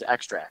towards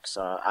extracts.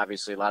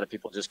 Obviously, a lot of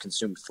people just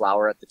consumed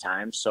flower at the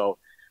time. So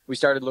we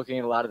started looking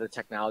at a lot of the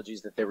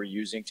technologies that they were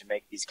using to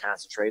make these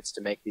concentrates,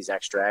 to make these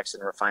extracts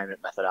and refinement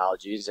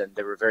methodologies, and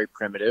they were very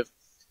primitive.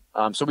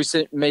 So we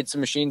made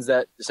some machines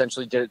that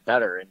essentially did it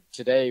better. And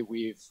today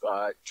we've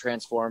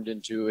transformed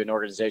into an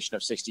organization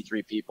of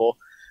 63 people.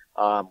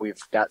 We've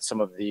got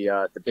some of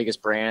the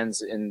biggest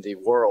brands in the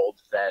world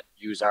that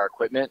use our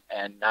equipment,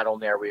 and not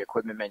only are we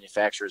equipment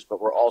manufacturers,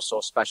 but we're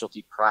also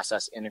specialty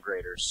process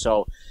integrators.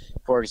 So,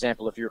 for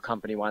example, if your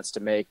company wants to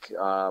make,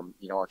 a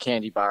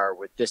candy bar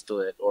with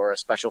distillate, or a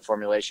special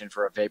formulation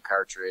for a vape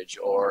cartridge,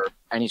 or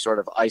any sort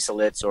of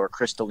isolates or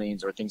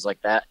crystallines or things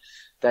like that,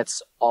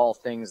 that's all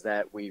things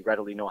that we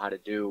readily know how to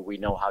do. We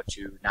know how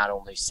to not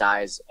only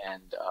size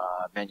and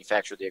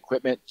manufacture the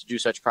equipment to do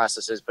such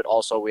processes, but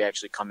also we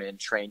actually come in,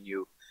 train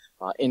you,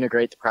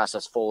 integrate the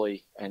process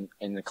fully and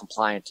in a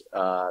compliant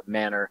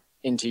manner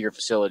into your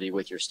facility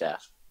with your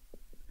staff.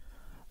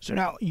 So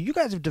now you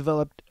guys have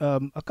developed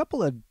a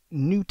couple of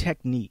new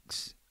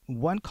techniques,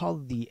 one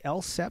called the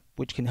LSEP,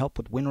 which can help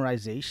with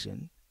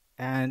winterization,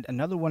 and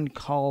another one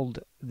called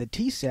the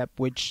TSEP,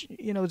 which,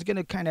 is going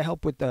to kind of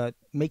help with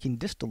making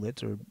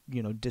distillates, or,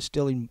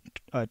 distilling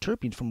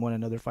terpenes from one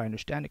another, if I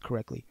understand it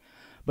correctly.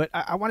 But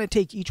I want to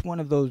take each one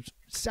of those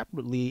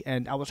separately,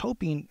 and I was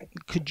hoping,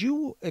 could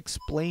you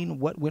explain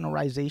what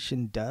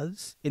winterization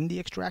does in the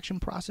extraction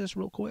process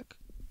real quick?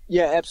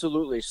 Yeah,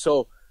 absolutely.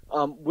 So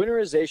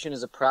winterization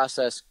is a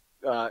process,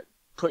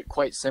 put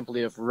quite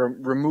simply, of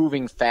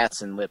removing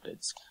fats and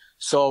lipids.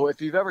 So if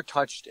you've ever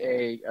touched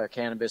a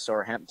cannabis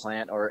or a hemp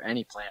plant, or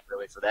any plant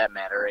really for that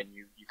matter, and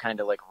you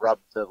kind of like rub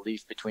the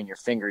leaf between your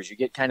fingers, you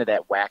get kind of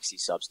that waxy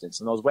substance.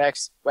 And those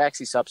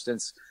waxy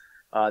substance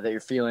that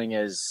you're feeling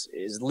is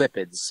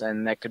lipids,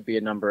 and that could be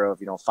a number of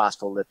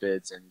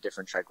phospholipids and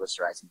different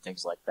triglycerides and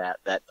things like that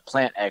the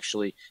plant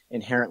actually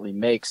inherently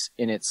makes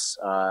in its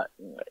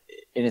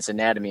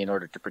anatomy in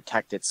order to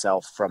protect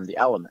itself from the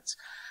elements.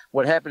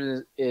 What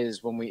happens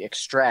is when we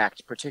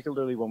extract,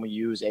 particularly when we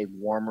use a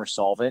warmer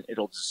solvent,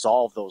 it'll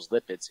dissolve those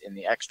lipids in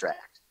the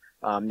extract.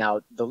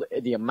 Now,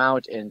 the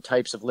amount and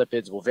types of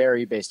lipids will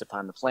vary based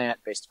upon the plant,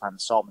 based upon the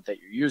solvent that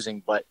you're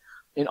using, but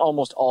in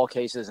almost all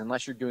cases,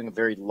 unless you're doing a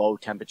very low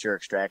temperature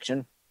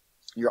extraction,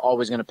 you're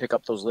always going to pick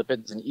up those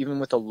lipids. And even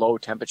with a low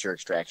temperature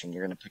extraction,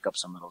 you're going to pick up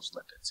some of those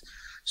lipids.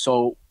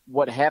 So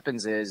what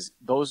happens is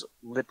those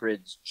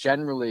lipids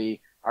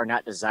generally are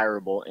not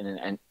desirable in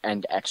an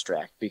end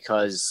extract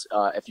because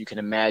if you can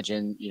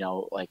imagine,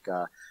 like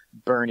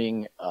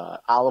burning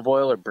olive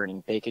oil or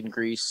burning bacon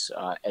grease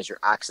as you're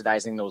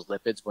oxidizing those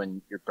lipids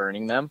when you're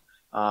burning them,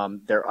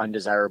 they're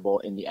undesirable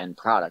in the end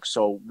product.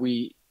 So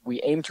we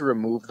aim to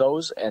remove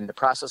those, and the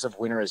process of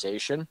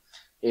winterization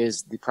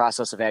is the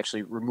process of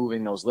actually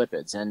removing those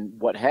lipids. And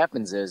what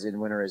happens is in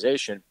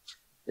winterization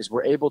is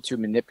we're able to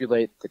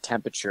manipulate the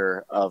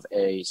temperature of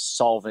a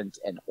solvent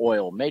and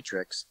oil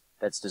matrix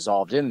that's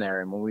dissolved in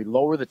there. And when we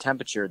lower the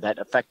temperature, that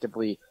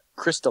effectively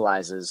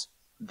crystallizes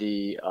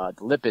the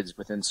lipids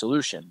within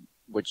solution,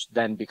 which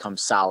then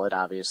becomes solid,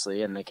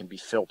 obviously, and they can be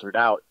filtered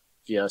out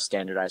via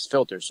standardized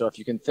filters. So if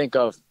you can think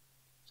of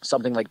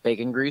something like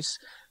bacon grease,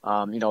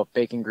 if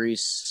bacon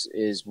grease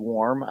is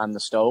warm on the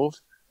stove,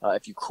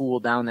 if you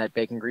cool down that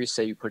bacon grease,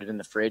 say you put it in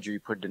the fridge or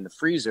you put it in the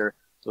freezer,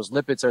 those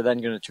lipids are then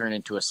going to turn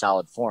into a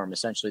solid form.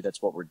 Essentially,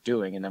 that's what we're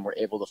doing, and then we're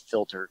able to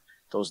filter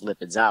those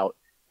lipids out.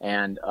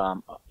 And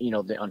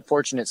the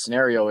unfortunate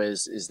scenario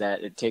is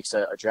that it takes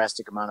a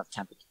drastic amount of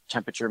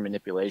temperature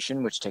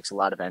manipulation, which takes a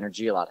lot of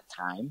energy, a lot of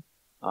time,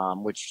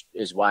 which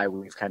is why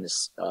we've kind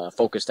of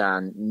focused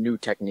on new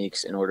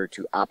techniques in order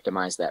to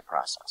optimize that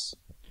process.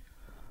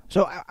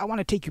 So I want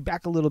to take you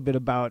back a little bit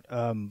about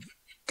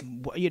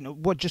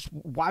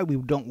why we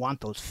don't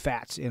want those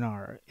fats in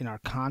our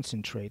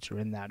concentrates or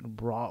in that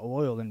raw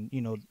oil. And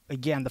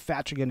again, the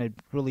fats are going to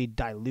really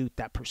dilute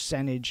that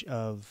percentage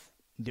of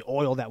the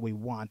oil that we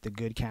want, the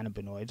good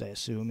cannabinoids, I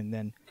assume. And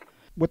then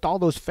with all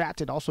those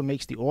fats, it also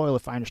makes the oil,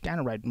 if I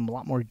understand it right, a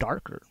lot more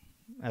darker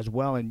as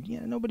well. And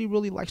nobody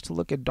really likes to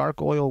look at dark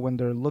oil when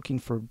they're looking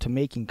to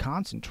making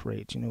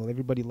concentrates.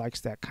 Everybody likes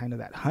that kind of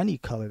that honey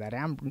color, that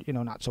amber,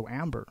 not so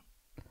amber.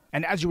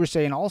 And as you were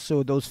saying,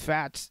 also those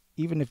fats,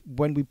 even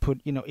when we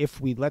put,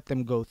 if we let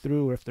them go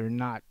through, or if they're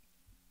not,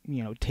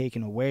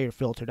 taken away or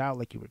filtered out,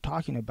 like you were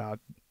talking about,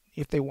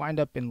 if they wind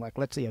up in, like,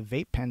 let's say a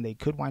vape pen, they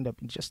could wind up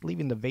just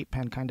leaving the vape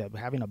pen kind of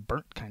having a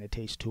burnt kind of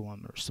taste to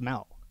them or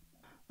smell.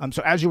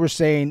 So as you were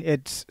saying,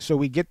 so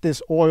we get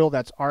this oil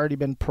that's already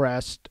been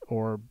pressed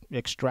or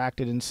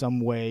extracted in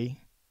some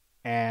way,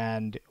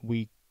 and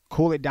we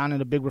cool it down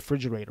in a big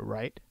refrigerator,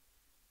 right?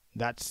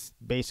 That's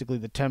basically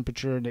the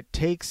temperature, and it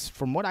takes,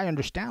 from what I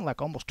understand,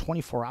 like almost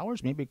 24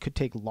 hours. Maybe it could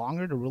take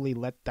longer to really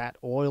let that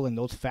oil and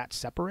those fats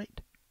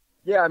separate.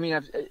 Yeah, I mean,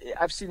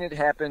 I've seen it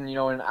happen, in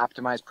an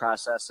optimized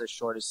process as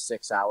short as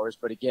 6 hours.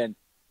 But again,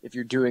 if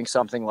you're doing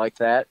something like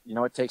that,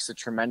 it takes a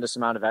tremendous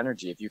amount of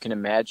energy. If you can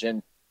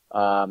imagine,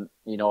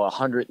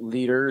 100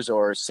 liters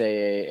or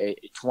say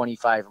a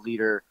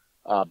 25-liter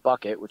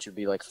bucket, which would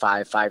be like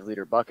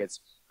 5-liter buckets.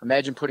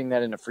 Imagine putting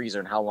that in a freezer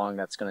and how long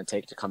that's going to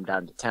take to come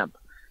down to temp.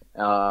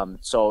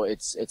 So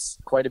it's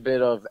quite a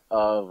bit of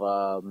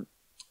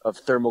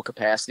thermal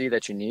capacity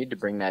that you need to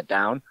bring that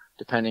down,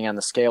 depending on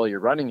the scale you're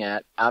running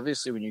at.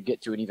 Obviously, when you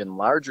get to an even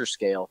larger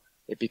scale,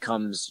 it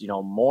becomes,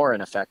 more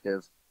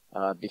ineffective,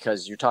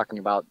 because you're talking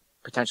about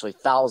potentially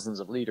thousands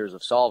of liters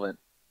of solvent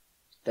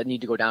that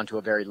need to go down to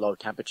a very low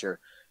temperature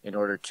in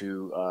order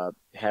to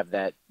have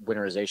that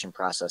winterization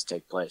process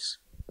take place.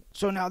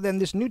 So now then,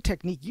 this new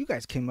technique you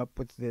guys came up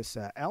with, this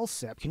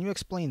LSEP, can you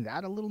explain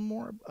that a little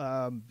more?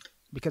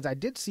 Because I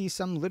did see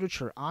some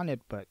literature on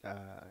it, but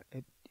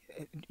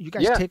you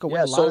guys take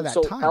away a lot of that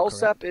time.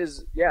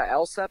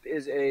 LSEP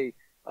is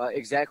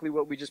exactly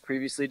what we just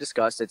previously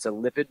discussed. It's a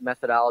lipid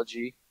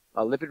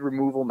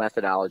removal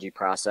methodology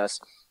process.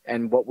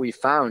 And what we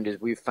found is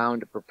we've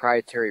found a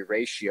proprietary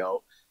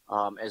ratio,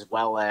 as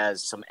well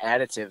as some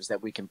additives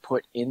that we can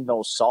put in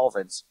those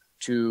solvents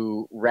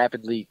to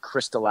rapidly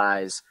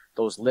crystallize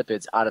those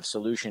lipids out of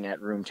solution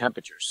at room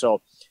temperature.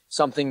 So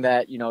something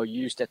that, you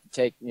used to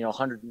take,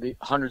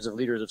 hundreds of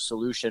liters of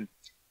solution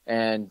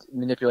and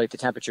manipulate the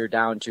temperature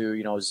down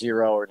to,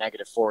 0 or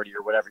 -40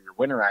 or whatever you're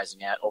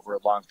winterizing at over a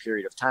long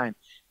period of time,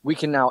 we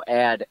can now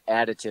add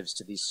additives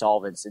to these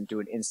solvents and do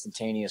an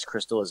instantaneous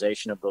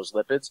crystallization of those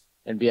lipids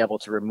and be able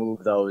to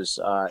remove those.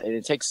 And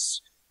it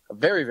takes a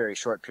very, very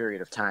short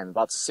period of time,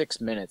 about 6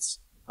 minutes,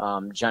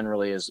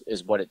 generally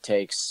is what it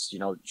takes,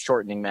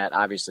 shortening that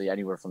obviously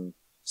anywhere from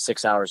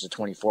 6 hours to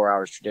 24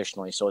 hours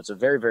traditionally. So it's a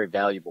very, very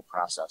valuable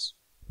process.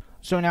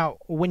 So now,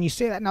 when you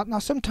say that, now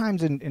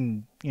sometimes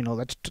in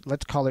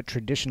let's call it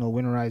traditional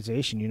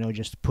winterization,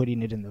 just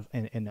putting it in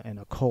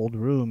a cold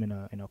room in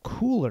a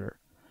cooler,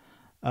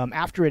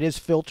 after it is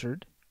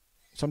filtered,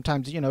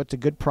 sometimes it's a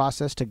good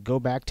process to go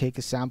back, take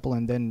a sample,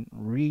 and then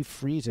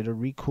refreeze it or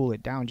recool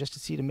it down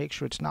just to make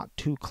sure it's not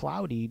too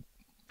cloudy.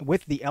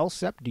 With the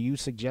LSEP, do you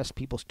suggest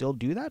people still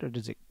do that, or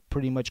does it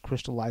pretty much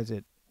crystallize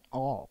it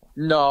all?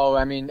 No,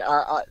 I mean,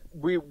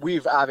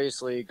 we've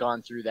obviously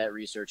gone through that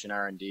research and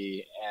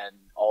R&D, and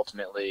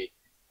ultimately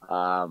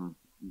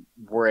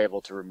we're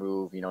able to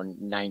remove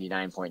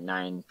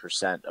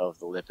 99.9% of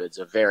the lipids.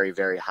 A very,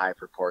 very high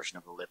proportion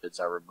of the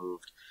lipids are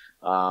removed.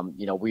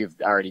 We've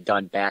already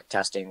done back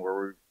testing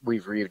where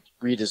we've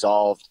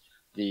redissolved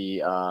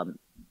the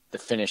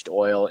finished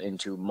oil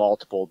into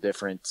multiple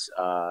different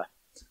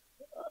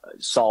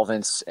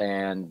solvents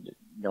and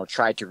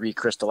tried to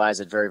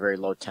recrystallize at very, very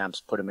low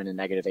temps, put them in a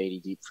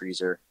 -80 deep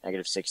freezer,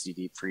 -60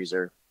 deep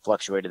freezer,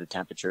 fluctuated the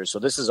temperature. So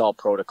this is all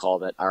protocol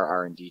that our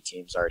R&D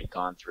team's already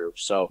gone through.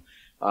 So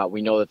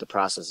we know that the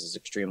process is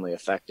extremely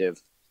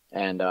effective.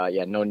 And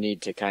no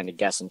need to kind of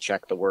guess and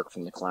check the work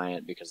from the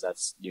client, because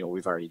that's,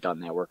 we've already done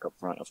that work up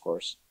front, of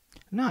course.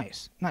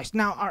 Nice.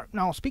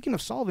 Now speaking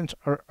of solvents,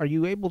 are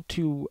you able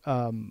to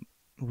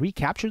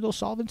recapture those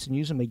solvents and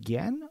use them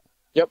again?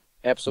 Yep,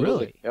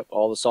 absolutely. Really? Yep,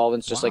 all the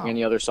solvents, just like Wow.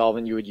 any other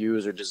solvent you would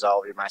use or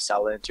dissolve your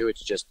micella into,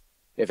 it's just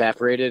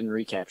evaporated and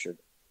recaptured.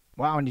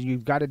 Wow, and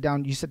you've got it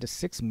down, you said, to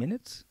 6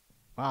 minutes?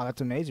 Wow,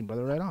 that's amazing,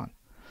 brother. Right on.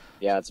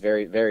 Yeah, it's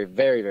very, very,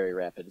 very, very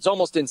rapid. It's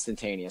almost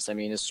instantaneous. I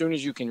mean, as soon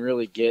as you can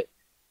really get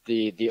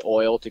the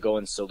oil to go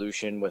in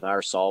solution with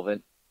our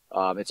solvent,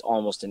 it's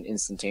almost an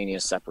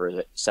instantaneous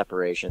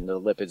separation. The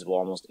lipids will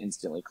almost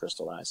instantly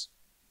crystallize.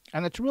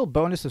 And it's a real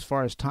bonus as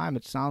far as time,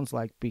 it sounds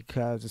like,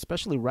 because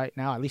especially right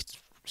now, at least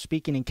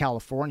speaking in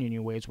California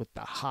anyways, with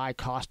the high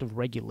cost of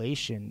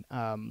regulation,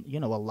 a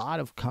lot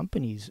of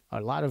companies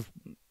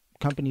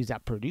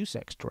that produce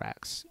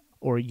extracts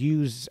or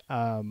use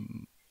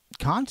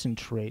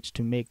concentrates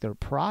to make their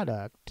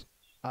product,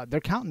 they're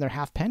counting their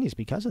half pennies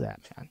because of that,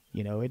 man.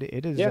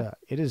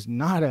 It is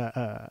not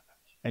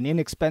an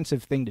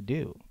inexpensive thing to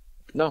do.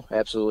 No,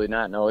 absolutely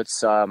not. No,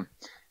 it's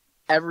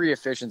every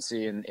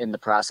efficiency in the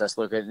process.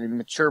 Look, in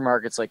mature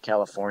markets like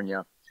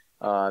California,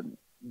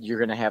 you're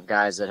going to have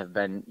guys that have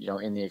been,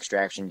 in the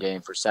extraction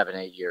game for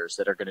 7-8 years,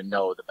 that are going to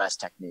know the best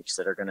techniques,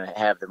 that are going to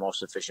have the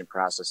most efficient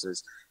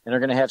processes, and are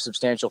going to have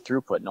substantial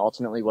throughput. And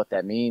ultimately what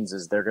that means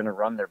is they're going to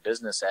run their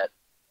business at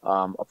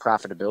a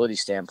profitability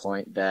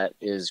standpoint that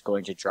is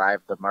going to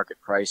drive the market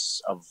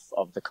price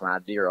of the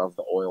commodity or of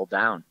the oil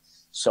down.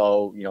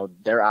 So,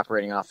 they're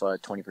operating off a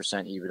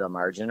 20% EBITDA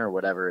margin or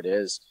whatever it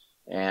is,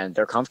 and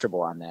they're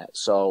comfortable on that.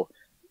 So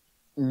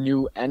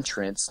new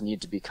entrants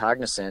need to be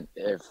cognizant,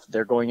 if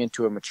they're going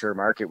into a mature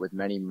market with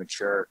many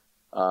mature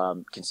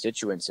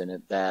constituents in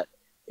it, that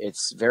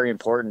it's very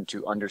important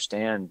to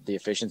understand the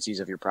efficiencies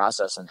of your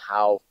process and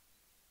how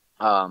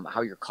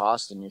your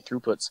costs and your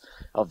throughputs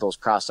of those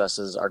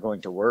processes are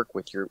going to work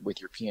with your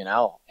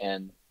P&L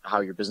and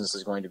how your business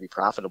is going to be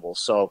profitable.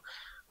 So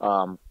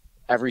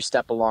every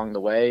step along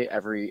the way,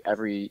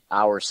 every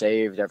hour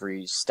saved,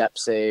 every step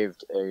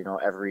saved,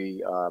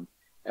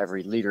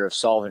 every liter of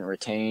solvent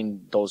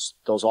retained, those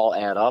all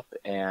add up,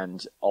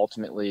 and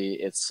ultimately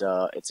it's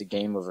a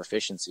game of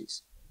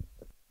efficiencies.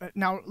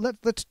 Now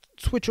let's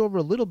switch over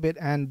a little bit,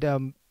 and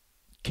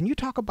can you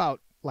talk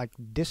about like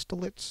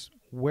distillates?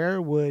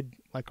 Where would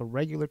like a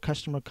regular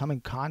customer come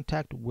in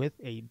contact with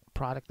a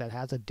product that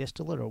has a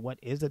distillate, or what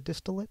is a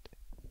distillate?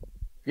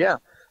 Yeah,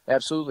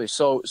 absolutely.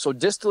 So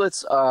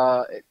distillates,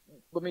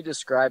 let me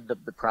describe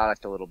the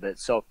product a little bit.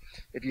 So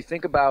if you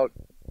think about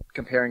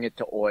comparing it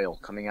to oil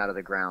coming out of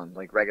the ground,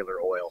 like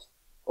regular oil.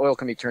 Oil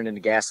can be turned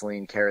into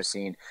gasoline,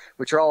 kerosene,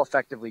 which are all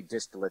effectively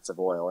distillates of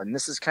oil. And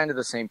this is kind of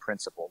the same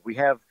principle. We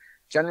have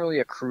generally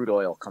a crude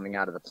oil coming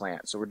out of the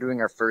plant. So we're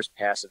doing our first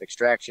pass of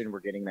extraction.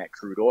 We're getting that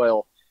crude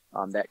oil.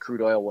 That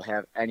crude oil will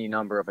have any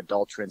number of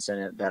adulterants in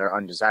it that are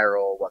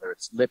undesirable, whether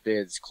it's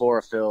lipids,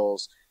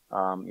 chlorophylls.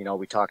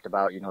 We talked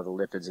about, the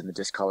lipids and the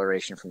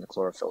discoloration from the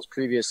chlorophylls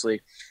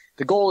previously.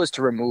 The goal is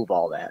to remove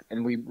all that.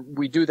 And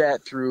we do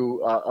that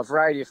through a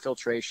variety of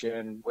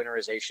filtration,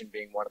 winterization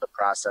being one of the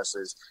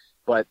processes.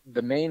 But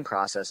the main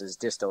process is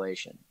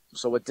distillation.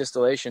 So what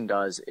distillation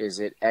does is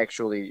it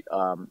actually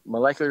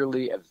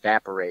molecularly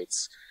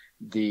evaporates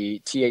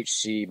the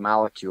THC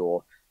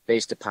molecule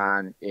based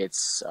upon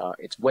its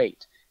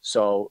weight.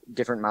 So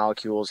different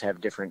molecules have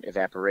different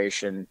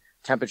evaporation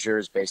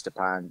temperatures based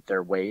upon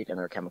their weight and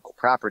their chemical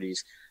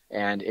properties.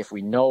 And if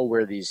we know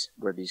where these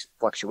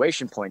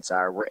fluctuation points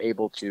are, we're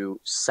able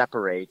to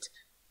separate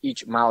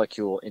each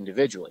molecule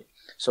individually.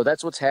 So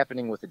that's what's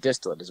happening with the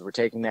distillate, is we're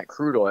taking that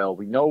crude oil.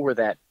 We know where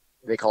that,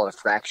 they call it a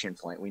fraction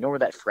point. We know where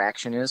that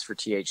fraction is for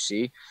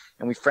THC,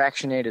 and we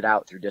fractionate it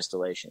out through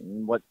distillation.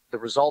 And what the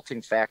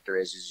resulting factor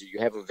is you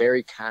have a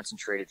very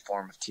concentrated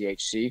form of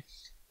THC.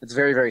 It's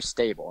very, very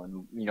stable.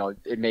 And,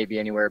 it may be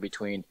anywhere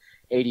between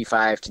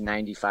 85 to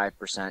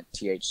 95%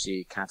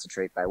 THC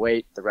concentrate by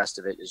weight. The rest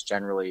of it is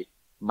generally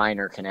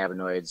minor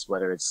cannabinoids,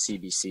 whether it's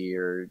CBC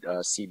or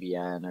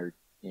CBN or,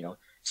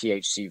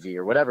 THCV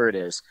or whatever it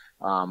is,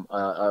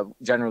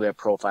 generally a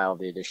profile of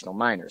the additional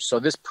minors. So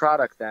this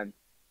product then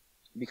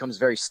becomes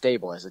very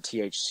stable as a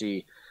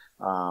THC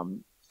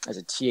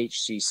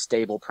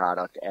stable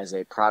product, as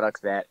a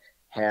product that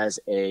has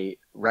a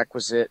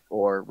requisite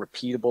or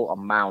repeatable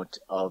amount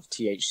of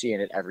THC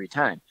in it every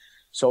time.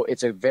 So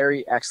it's a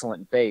very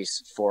excellent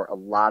base for a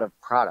lot of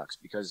products,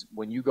 because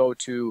when you go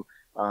to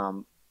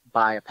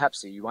buy a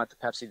Pepsi, you want the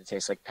Pepsi to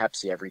taste like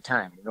Pepsi every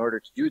time. In order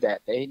to do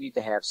that, they need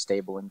to have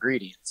stable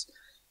ingredients.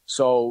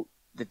 So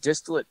the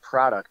distillate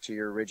product, to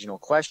your original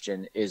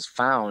question, is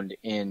found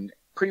in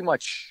pretty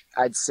much,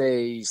 I'd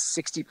say,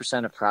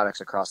 60% of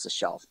products across the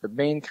shelf. The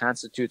main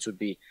constitutes would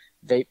be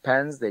vape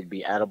pens, they'd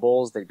be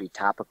edibles, they'd be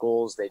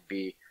topicals, they'd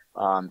be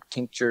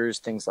tinctures,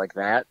 things like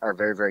that are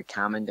very, very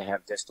common to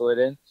have distillate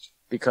in.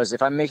 because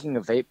if I'm making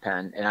a vape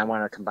pen and I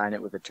want to combine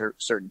it with a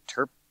certain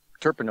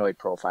terpenoid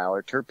profile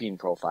or terpene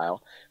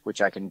profile,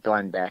 which I can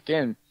blend back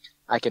in,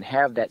 I can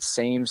have that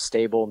same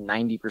stable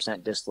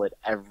 90% distillate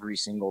every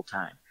single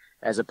time.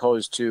 As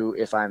opposed to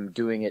if I'm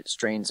doing it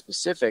strain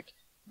specific,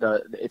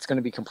 it's going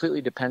to be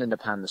completely dependent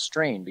upon the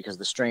strain, because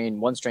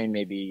one strain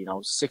may be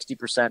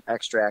 60%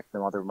 extract,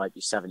 the other might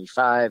be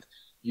 75.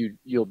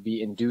 You'll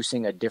be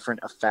inducing a different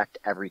effect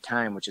every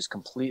time, which is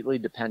completely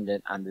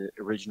dependent on the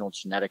original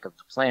genetic of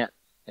the plant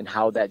and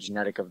how that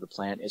genetic of the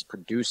plant is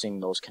producing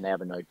those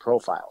cannabinoid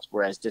profiles.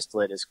 Whereas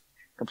distillate is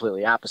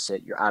completely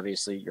opposite. You're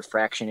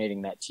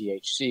fractionating that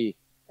THC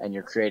and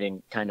you're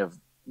creating kind of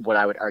what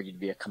I would argue to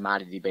be a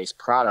commodity-based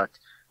product,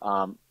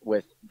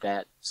 with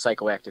that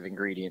psychoactive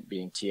ingredient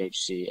being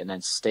THC, and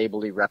then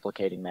stably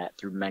replicating that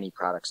through many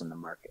products in the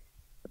market.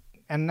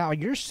 And now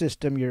your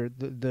system,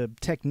 the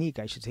technique,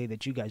 I should say,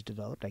 that you guys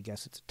developed, I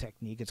guess it's a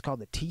technique. It's called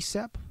the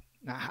TSEP.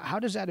 Now, how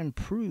does that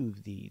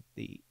improve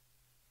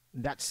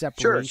that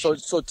separation? Sure.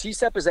 So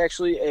TSEP is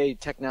actually a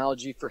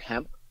technology for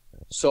hemp.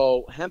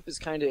 So hemp is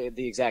kind of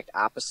the exact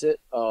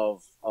opposite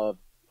of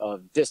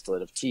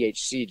distillate, of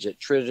THC,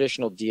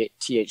 traditional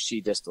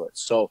THC distillate.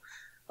 So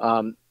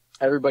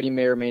everybody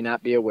may or may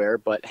not be aware,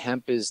 but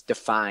hemp is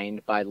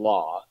defined by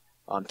law.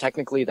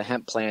 Technically, the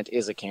hemp plant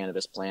is a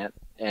cannabis plant,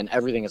 and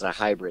everything is a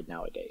hybrid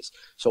nowadays.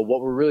 So what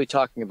we're really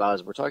talking about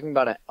is we're talking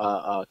about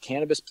a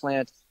cannabis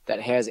plant that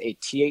has a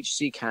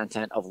THC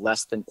content of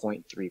less than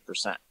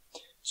 0.3%.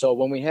 So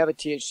when we have a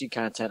THC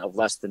content of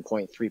less than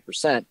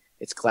 0.3%,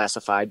 it's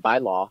classified by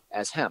law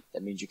as hemp.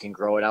 That means you can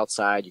grow it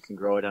outside, you can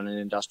grow it on an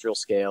industrial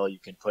scale, you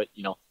can put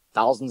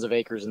thousands of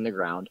acres in the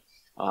ground,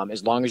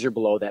 as long as you're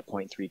below that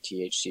 0.3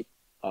 THC.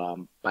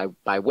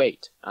 By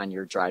weight on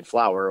your dried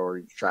flower or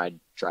your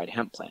dried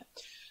hemp plant.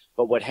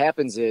 But what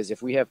happens is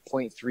if we have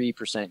 0.3%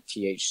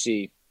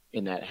 THC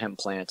in that hemp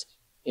plant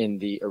in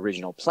the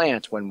original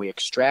plant, when we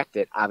extract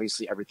it,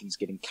 obviously everything's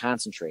getting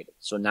concentrated.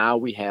 So now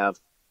we have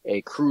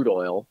a crude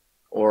oil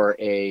or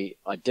a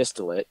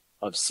distillate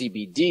of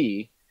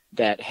CBD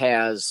that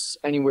has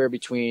anywhere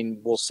between,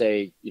 we'll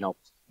say,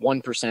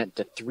 1%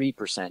 to 3%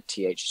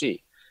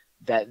 THC.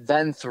 That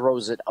then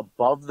throws it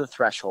above the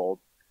threshold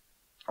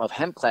of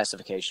hemp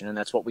classification, and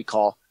that's what we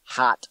call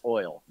hot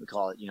oil. We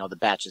call it, the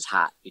batch is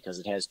hot because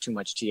it has too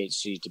much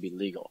THC to be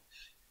legal.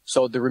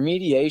 So the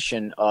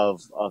remediation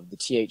of the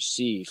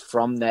THC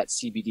from that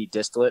CBD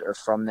distillate or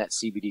from that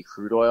CBD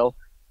crude oil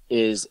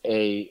is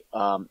a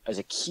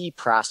key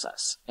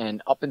process.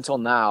 And up until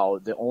now,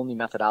 the only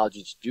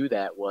methodology to do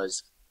that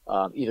was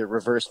either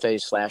reverse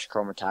phase flash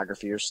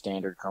chromatography or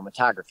standard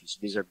chromatography. So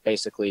these are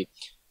basically,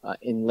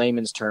 in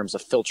layman's terms, a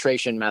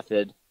filtration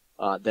method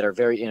that are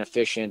very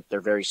inefficient,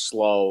 they're very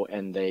slow,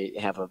 and they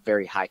have a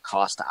very high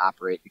cost to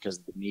operate because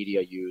of the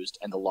media used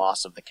and the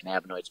loss of the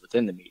cannabinoids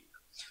within the media.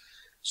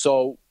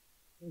 So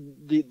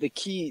the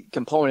key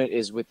component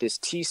is with this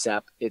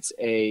TSEP, it's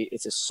a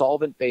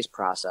solvent-based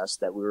process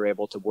that we were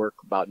able to work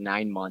about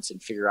 9 months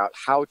and figure out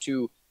how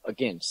to,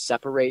 again,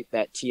 separate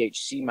that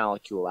THC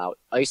molecule out,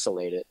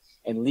 isolate it,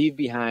 and leave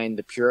behind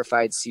the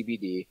purified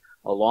CBD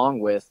along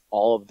with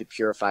all of the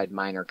purified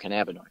minor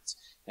cannabinoids.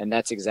 And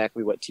that's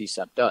exactly what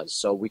TSEP does.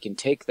 So we can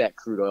take that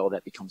crude oil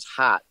that becomes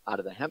hot out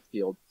of the hemp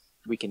field,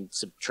 we can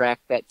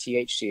subtract that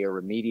THC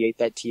or remediate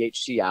that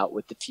THC out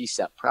with the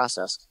TSEP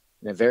process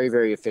in a very,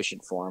 very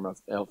efficient form,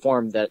 a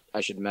form that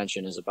I should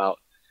mention is about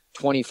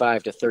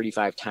 25 to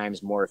 35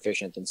 times more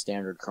efficient than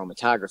standard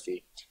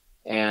chromatography.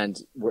 And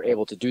we're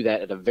able to do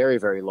that at a very,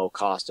 very low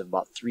cost of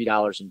about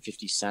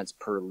 $3.50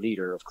 per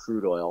liter of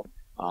crude oil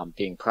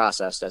being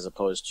processed, as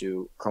opposed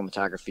to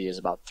chromatography is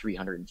about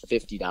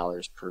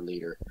 $350 per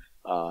liter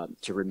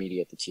to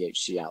remediate the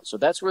THC out. So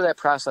that's where that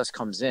process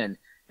comes in,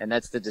 and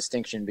that's the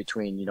distinction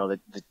between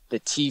the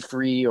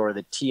T-free or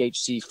the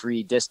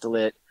THC-free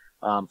distillate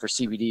for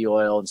CBD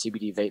oil and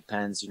CBD vape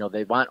pens.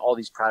 They want all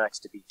these products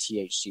to be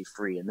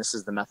THC-free, and this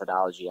is the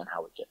methodology on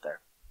how we get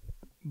there.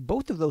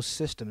 Both of those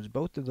systems,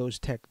 both of those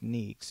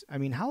techniques, I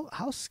mean, how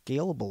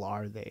scalable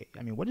are they?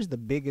 I mean, what is the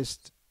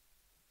biggest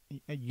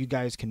you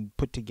guys can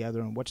put together,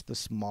 and what's the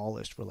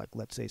smallest for, like,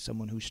 let's say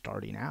someone who's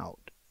starting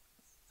out?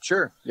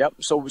 Sure. Yep.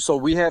 So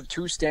we have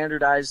two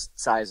standardized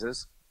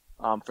sizes.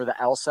 For the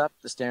LSEP,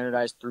 the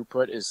standardized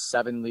throughput is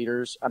 7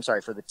 liters. I'm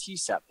sorry, for the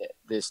TSEP,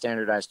 the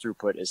standardized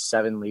throughput is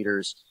 7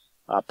 liters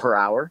per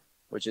hour,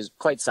 which is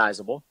quite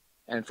sizable.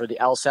 And for the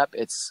LSEP,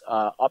 it's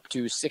up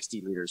to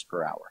 60 liters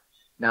per hour.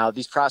 Now,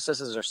 these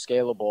processes are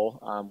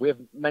scalable. We have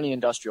many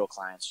industrial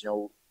clients.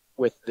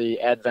 With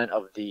the advent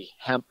of the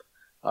hemp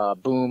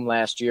boom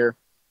last year,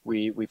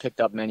 we picked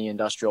up many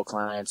industrial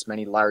clients,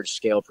 many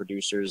large-scale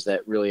producers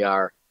that really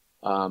are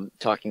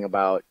talking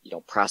about,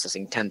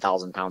 processing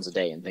 10,000 pounds a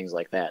day and things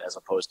like that, as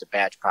opposed to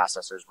batch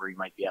processors where you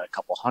might be at a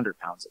couple 100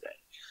 pounds a day.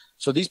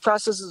 So these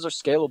processes are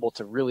scalable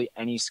to really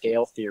any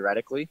scale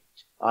theoretically.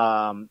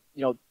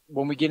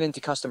 When we get into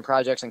custom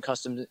projects and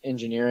custom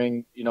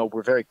engineering,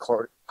 we're very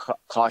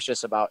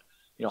cautious about,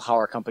 how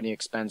our company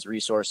expends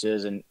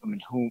resources and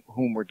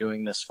whom we're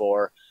doing this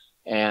for,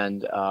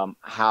 and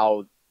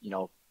how,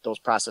 those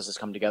processes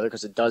come together,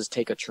 because it does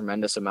take a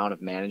tremendous amount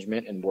of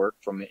management and work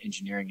from an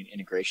engineering and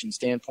integration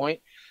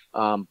standpoint.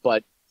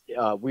 But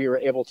we were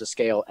able to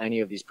scale any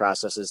of these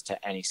processes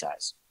to any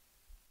size.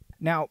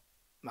 Now,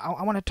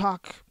 I want to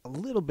talk a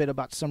little bit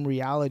about some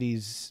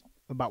realities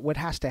about what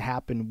has to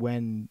happen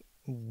when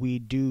we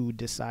do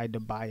decide to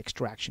buy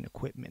extraction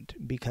equipment,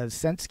 because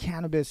since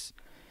cannabis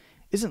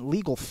isn't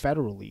legal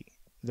federally,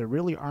 there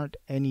really aren't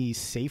any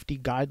safety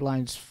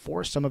guidelines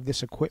for some of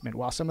this equipment.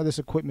 While some of this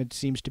equipment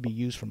seems to be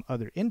used from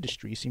other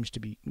industries, seems to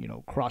be,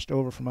 crossed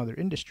over from other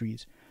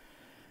industries,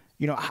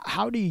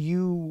 how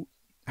do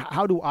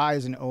I,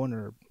 as an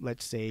owner,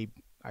 let's say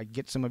I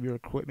get some of your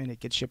equipment, it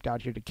gets shipped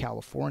out here to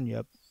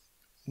California,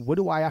 what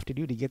do I have to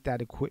do to get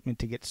that equipment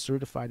to get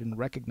certified and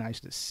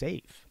recognized as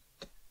safe?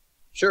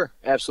 Sure,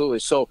 absolutely.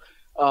 So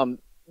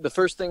the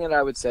first thing that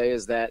I would say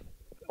is that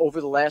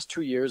over the last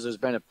 2 years, there's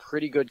been a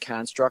pretty good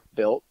construct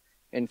built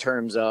in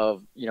terms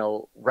of,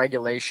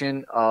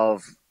 regulation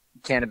of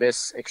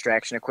cannabis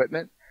extraction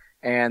equipment.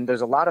 And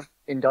there's a lot of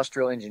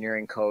industrial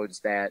engineering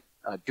codes that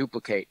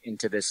duplicate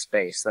into this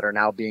space that are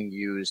now being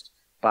used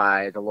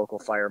by the local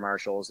fire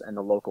marshals and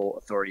the local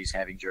authorities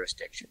having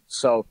jurisdiction.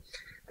 So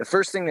the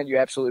first thing that you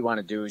absolutely want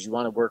to do is you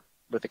want to work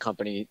with a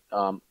company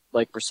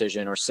like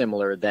Precision or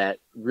similar that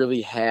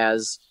really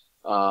has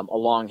a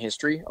long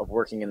history of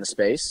working in the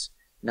space.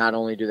 Not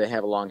only do they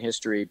have a long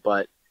history,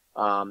 but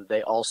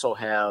they also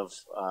have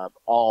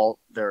all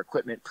their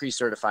equipment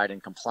pre-certified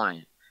and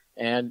compliant.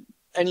 And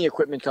any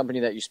equipment company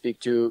that you speak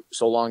to,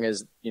 so long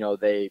as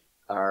they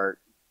are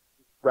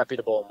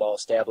reputable and well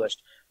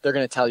established, they're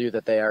going to tell you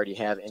that they already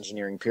have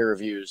engineering peer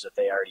reviews, that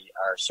they already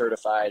are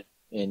certified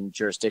in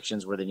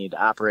jurisdictions where they need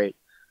to operate,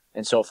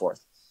 and so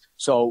forth.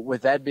 So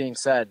with that being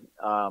said,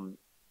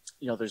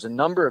 there's a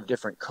number of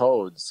different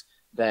codes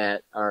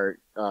that are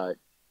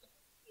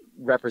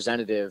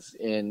representative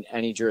in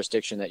any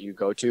jurisdiction that you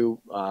go to.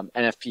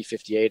 NFP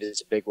 58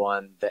 is a big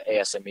one. The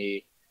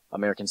ASME,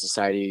 American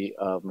Society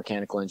of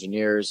Mechanical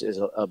Engineers,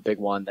 is a big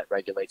one that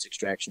regulates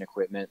extraction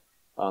equipment.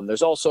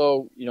 There's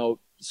also,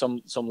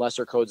 some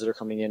lesser codes that are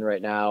coming in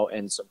right now,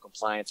 and some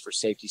compliance for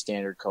safety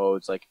standard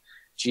codes like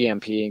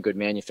GMP and good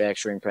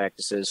manufacturing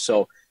practices.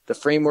 So the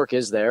framework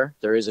is there.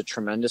 There is a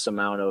tremendous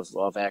amount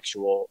of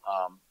actual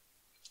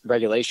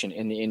regulation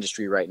in the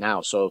industry right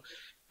now. So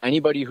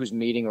anybody who's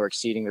meeting or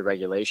exceeding the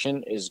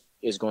regulation is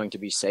going to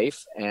be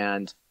safe,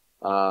 and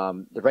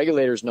the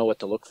regulators know what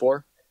to look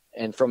for.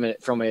 And from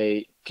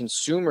a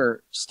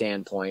consumer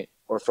standpoint,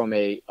 or from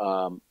a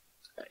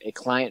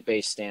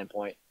client-based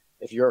standpoint,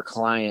 if you're a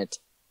client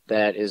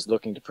that is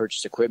looking to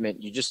purchase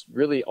equipment, you just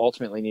really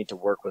ultimately need to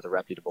work with a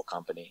reputable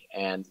company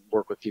and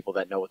work with people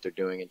that know what they're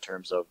doing in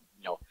terms of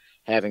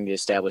having the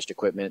established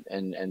equipment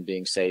and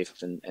being safe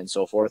and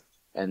so forth.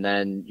 And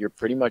then you're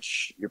pretty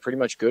much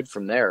good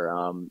from there.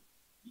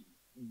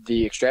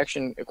 The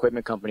extraction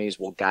equipment companies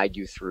will guide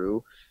you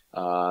through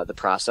the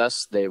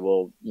process. They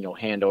will,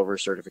 hand over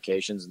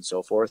certifications and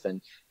so forth,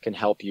 and can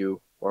help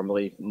you, or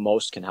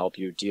most can help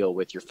you deal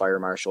with your fire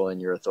marshal and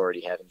your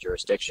authority having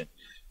jurisdiction.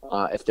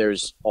 If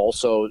there's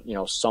also,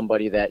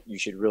 somebody that you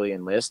should really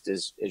enlist,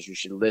 is you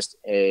should list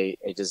a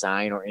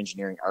design or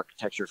engineering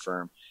architecture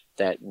firm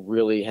that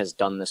really has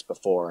done this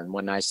before. And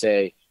when I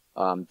say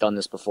done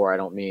this before, I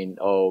don't mean,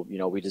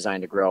 we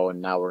designed a grow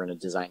and now we're going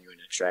to design you an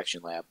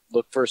extraction lab.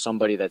 Look for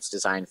somebody that's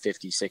designed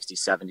 50, 60,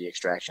 70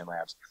 extraction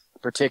labs,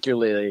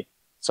 particularly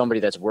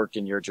somebody that's worked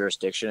in your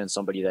jurisdiction and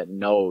somebody that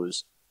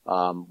knows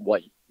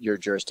what your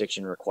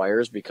jurisdiction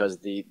requires, because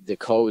the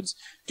codes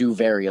do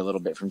vary a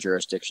little bit from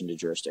jurisdiction to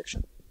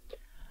jurisdiction.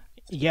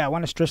 Yeah, I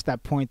want to stress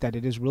that point, that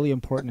it is really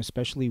important,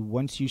 especially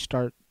once you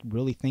start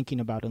really thinking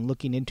about and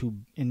looking into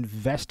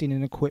investing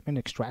in equipment,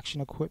 extraction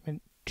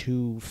equipment,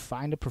 to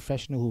find a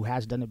professional who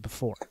has done it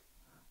before.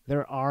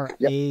 There are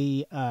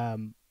a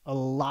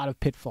lot of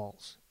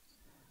pitfalls,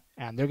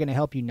 and they're going to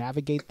help you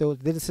navigate those.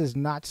 This is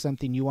not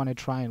something you want to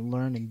try and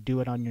learn and do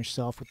it on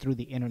yourself through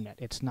the internet.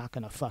 It's not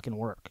going to fucking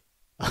work.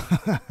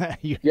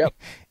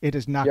 It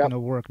is not going to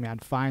work, man.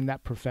 Find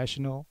that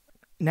professional.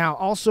 Now,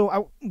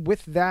 also,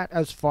 with that,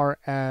 as far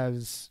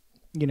as,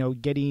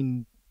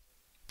 getting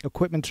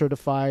equipment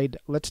certified,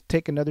 let's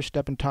take another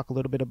step and talk a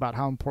little bit about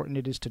how important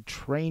it is to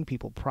train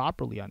people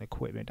properly on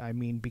equipment. I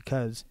mean,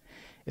 because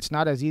it's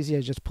not as easy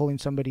as just pulling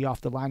somebody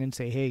off the line and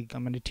say, hey,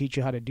 I'm going to teach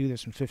you how to do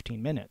this in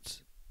 15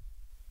 minutes.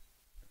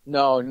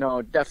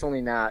 No,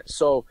 definitely not.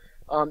 So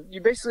you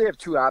basically have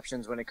two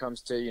options when it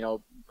comes to,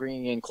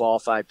 bringing in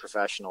qualified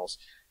professionals.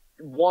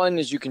 One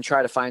is you can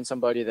try to find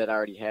somebody that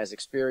already has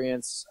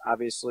experience.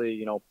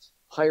 Obviously,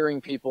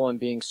 hiring people and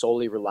being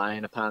solely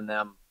reliant upon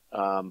them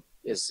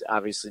is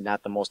obviously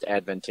not the most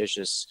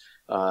advantageous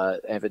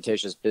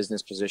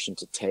business position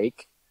to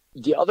take.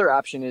 The other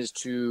option is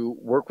to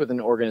work with an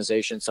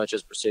organization such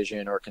as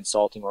Precision, or a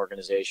consulting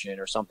organization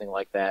or something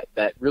like that,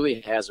 that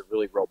really has a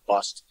really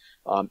robust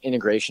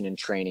integration and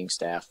training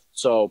staff.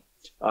 So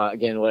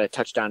again, what I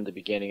touched on at the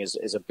beginning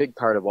is a big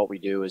part of what we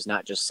do is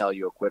not just sell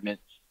you equipment.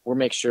 We'll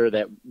make sure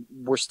that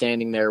we're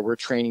standing there, we're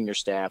training your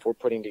staff, we're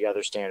putting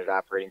together standard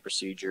operating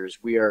procedures.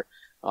 We are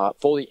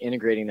fully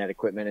integrating that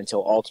equipment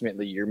until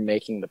ultimately you're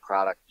making the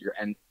product, your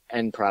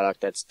end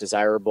product that's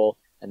desirable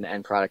and the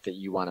end product that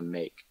you want to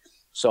make.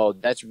 So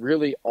that's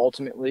really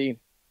ultimately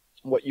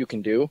what you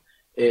can do,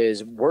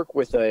 is work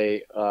with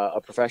a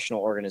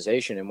professional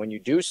organization. And when you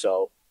do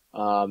so,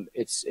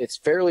 it's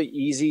fairly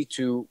easy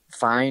to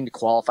find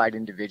qualified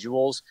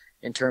individuals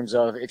in terms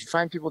of, if you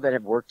find people that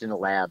have worked in a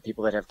lab,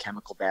 people that have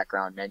chemical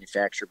background,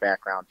 manufacturer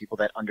background, people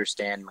that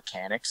understand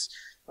mechanics.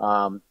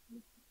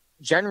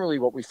 Generally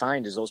what we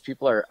find is those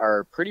people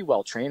are pretty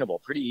well trainable,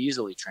 pretty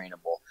easily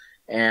trainable.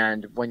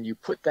 And when you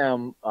put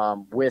them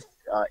with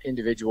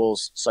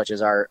individuals such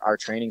as our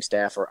training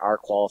staff or our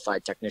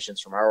qualified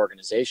technicians from our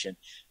organization,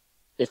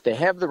 if they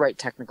have the right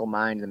technical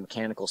mind and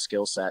mechanical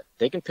skill set,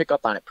 they can pick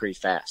up on it pretty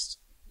fast.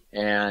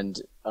 And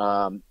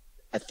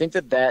I think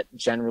that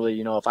generally,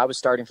 if I was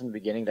starting from the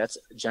beginning, that's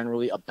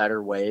generally a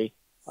better way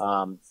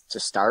to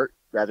start,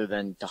 rather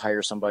than to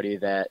hire somebody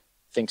that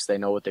thinks they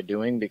know what they're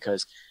doing,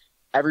 because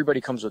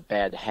everybody comes with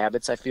bad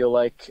habits, I feel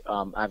like.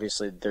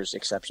 Obviously, there's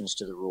exceptions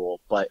to the rule,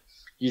 but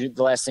the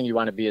last thing you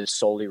want to be is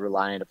solely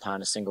reliant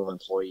upon a single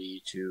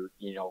employee to,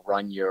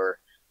 run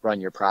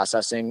your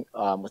processing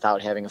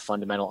without having a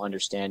fundamental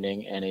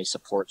understanding and a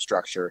support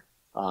structure.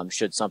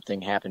 Should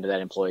something happen to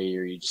that employee,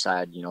 or you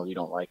decide, you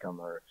don't like them,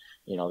 or,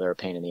 they're a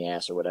pain in the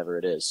ass, or whatever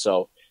it is.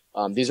 So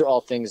these are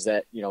all things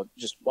that,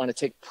 just want to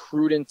take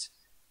prudent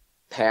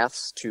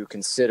paths to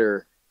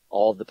consider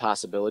all of the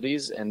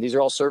possibilities. And these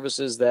are all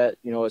services that,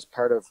 as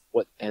part of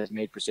what has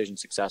made Precision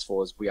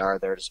successful, is we are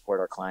there to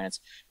support our clients.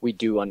 We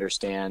do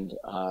understand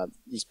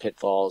these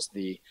pitfalls,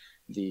 the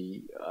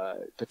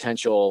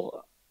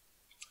potential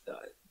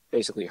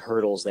basically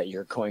hurdles that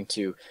you're going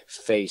to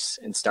face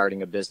in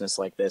starting a business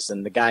like this.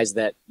 And the guys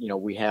that,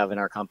 we have in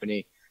our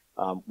company,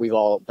 we've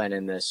all been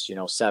in this,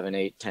 7,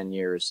 8, 10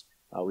 years.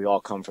 We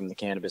all come from the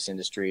cannabis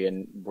industry,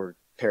 and we're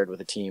paired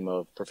with a team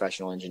of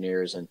professional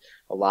engineers and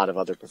a lot of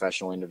other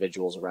professional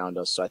individuals around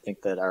us. So I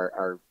think that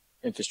our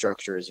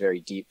infrastructure is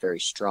very deep, very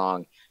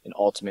strong, and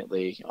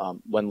ultimately,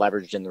 when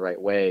leveraged in the right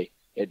way,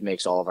 it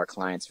makes all of our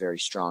clients very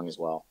strong as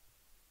well.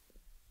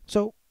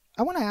 So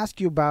I want to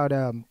ask you about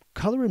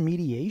color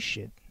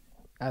remediation,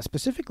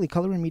 specifically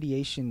color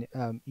remediation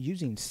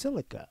using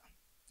silica,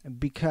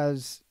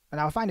 because, and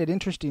I find it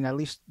interesting, at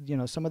least,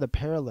 some of the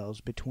parallels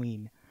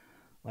between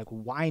like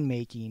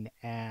winemaking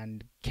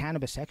and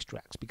cannabis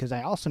extracts, because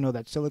I also know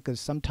that silica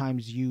is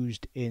sometimes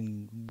used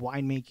in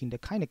winemaking to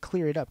kind of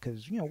clear it up,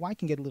 because, wine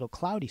can get a little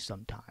cloudy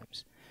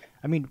sometimes.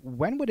 I mean,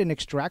 when would an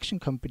extraction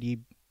company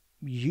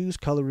use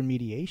color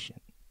remediation?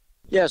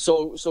 Yeah,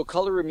 so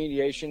color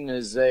remediation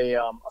is a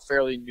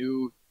fairly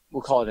new,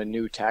 we'll call it a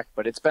new tech,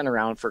 but it's been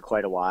around for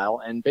quite a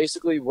while. And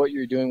basically what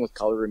you're doing with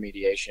color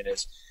remediation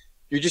is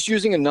you're just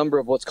using a number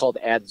of what's called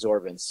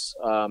adsorbents.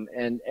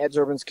 And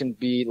adsorbents can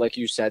be, like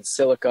you said,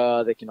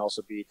 silica. They can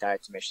also be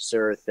diatomaceous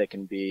earth. They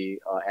can be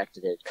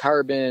activated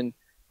carbon,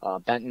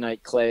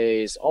 bentonite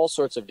clays, all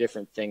sorts of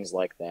different things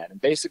like that. And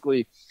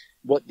basically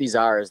what these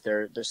are is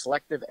they're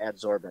selective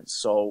adsorbents.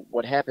 So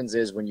what happens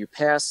is when you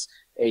pass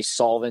a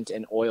solvent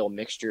and oil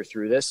mixture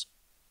through this,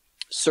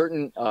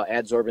 certain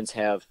adsorbents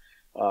have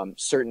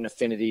certain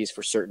affinities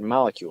for certain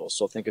molecules.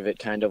 So think of it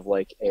kind of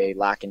like a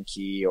lock and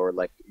key, or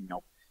like,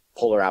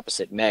 polar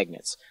opposite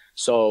magnets.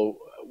 So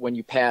when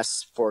you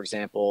pass, for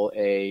example,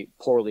 a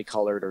poorly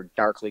colored or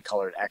darkly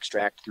colored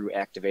extract through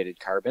activated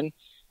carbon,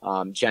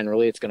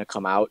 generally it's going to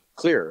come out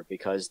clearer,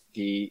 because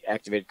the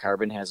activated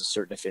carbon has a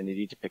certain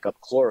affinity to pick up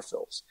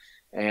chlorophylls.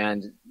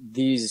 And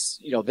these,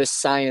 this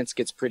science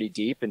gets pretty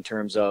deep in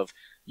terms of,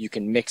 you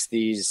can mix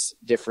these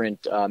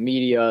different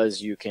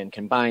medias, you can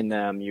combine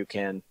them, you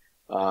can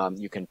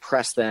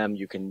press them,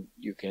 you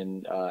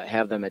can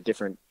have them at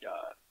different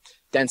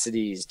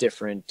densities,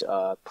 different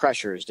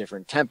pressures,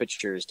 different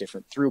temperatures,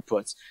 different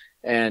throughputs,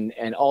 and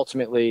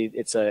ultimately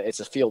it's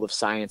a field of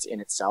science in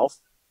itself.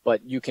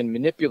 But you can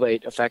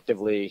manipulate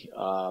effectively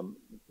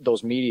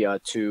those media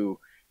to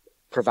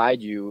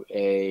provide you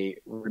a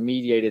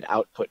remediated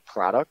output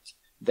product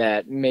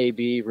that may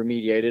be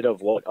remediated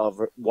of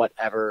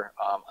whatever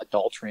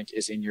adulterant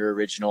is in your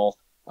original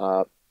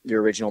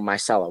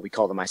micella. We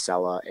call the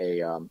micella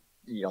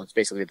it's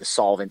basically the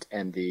solvent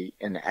and the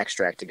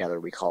extract together.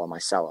 We call a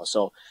micella.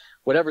 So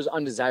whatever's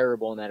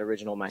undesirable in that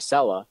original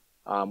micella,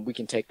 we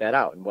can take that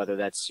out. And whether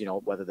that's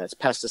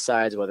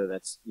pesticides, whether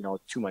that's,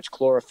 too much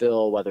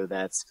chlorophyll, whether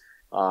that's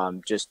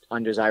just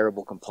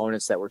undesirable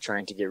components that we're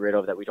trying to get rid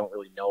of that we don't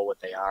really know what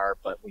they are,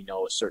 but we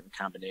know a certain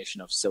combination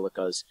of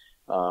silicas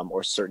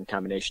or certain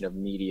combination of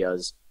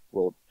medias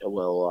will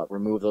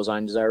remove those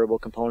undesirable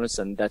components,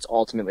 and that's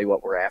ultimately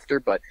what we're after.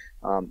 But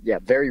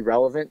very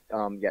relevant,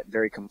 yet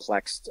very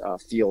complex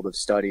field of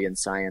study and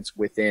science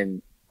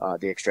within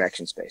the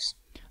extraction space.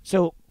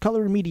 So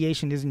color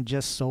remediation isn't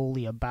just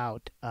solely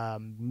about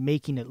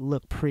making it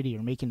look pretty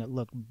or making it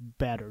look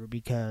better,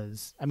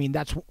 because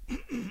that's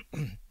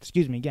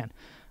excuse me again,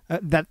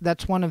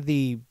 that's one of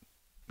the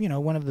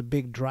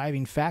big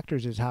driving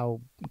factors is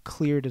how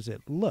clear does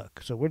it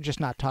look. So we're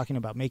just not talking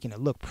about making it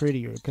look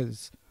prettier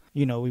because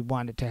we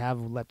want it to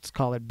have, let's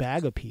call it,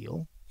 bag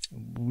appeal.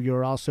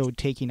 you're also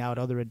taking out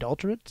other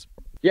adulterates?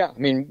 Yeah, I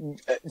mean,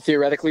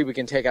 theoretically, we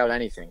can take out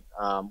anything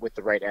with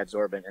the right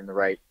adsorbent and the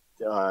right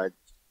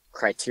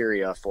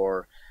criteria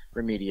for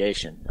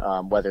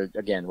remediation. Whether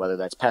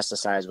that's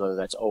pesticides, whether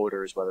that's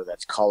odors, whether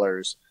that's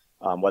colors,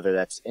 whether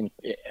that's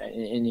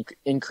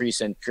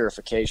increase in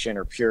purification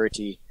or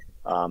purity.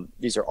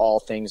 These are all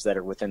things that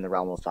are within the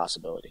realm of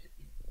possibility.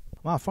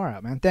 Wow, far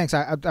out, man. Thanks.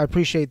 I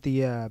appreciate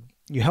the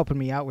you helping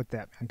me out with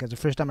that, man. Because the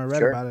first time I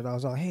read about it, I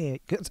was all, hey,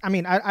 cause, I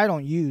mean, I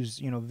don't use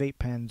vape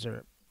pens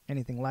or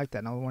anything like that.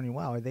 And I was wondering,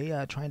 wow, are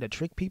they trying to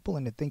trick people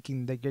into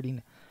thinking they're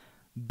getting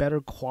better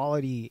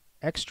quality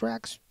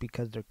extracts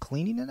because they're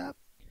cleaning it up?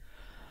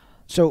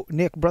 So,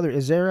 Nick, brother,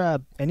 is there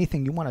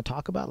anything you want to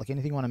talk about, like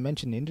anything you want to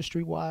mention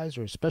industry-wise,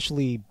 or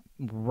especially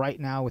right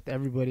now with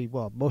everybody,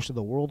 well, most of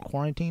the world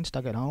quarantined,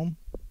 stuck at home?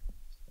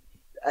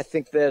 I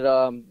think that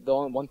the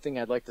only one thing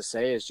I'd like to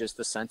say is just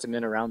the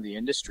sentiment around the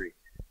industry.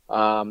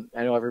 I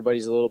know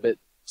everybody's a little bit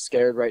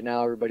scared right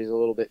now. Everybody's a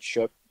little bit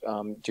shook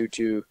due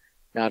to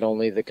not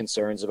only the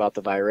concerns about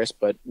the virus,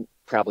 but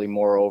probably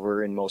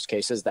moreover, in most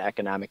cases, the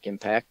economic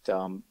impact.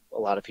 A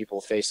lot of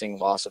people facing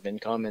loss of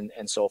income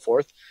and so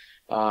forth.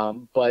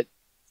 But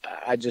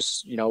I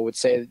just, would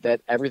say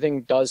that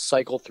everything does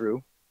cycle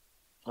through.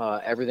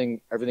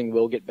 Everything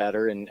will get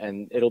better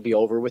and it'll be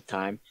over with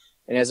time.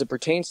 And as it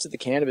pertains to the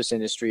cannabis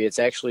industry, it's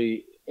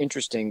actually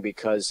interesting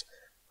because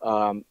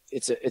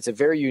it's a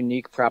very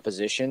unique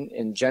proposition.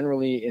 And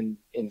generally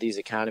in these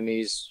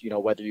economies,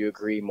 whether you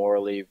agree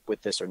morally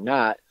with this or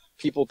not,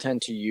 people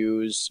tend to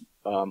use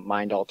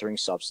mind-altering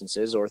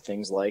substances or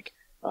things like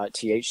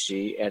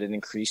THC at an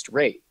increased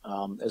rate,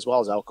 as well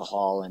as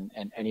alcohol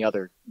and any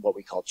other what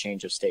we call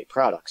change of state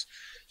products.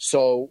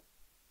 So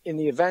in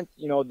the event,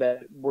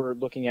 that we're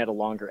looking at a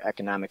longer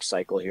economic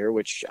cycle here,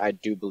 which I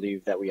do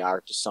believe that we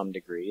are to some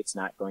degree, it's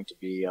not going to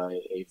be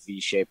a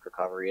V-shaped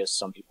recovery, as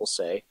some people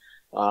say.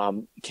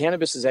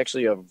 Cannabis is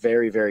actually a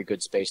very, very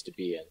good space to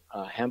be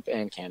in, hemp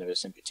and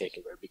cannabis in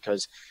particular,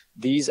 because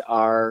these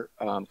are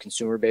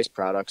consumer-based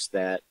products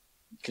that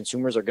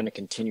consumers are going to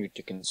continue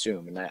to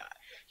consume. And that,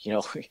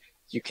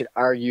 you could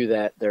argue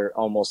that they're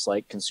almost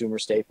like consumer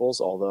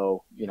staples,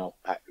 although,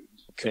 I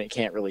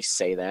can't really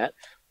say that.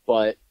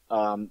 But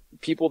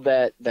people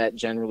that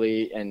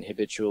generally and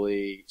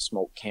habitually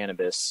smoke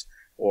cannabis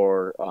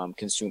or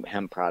consume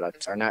hemp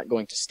products are not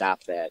going to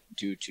stop that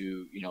due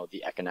to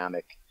the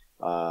economic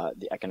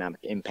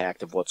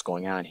impact of what's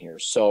going on here.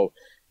 So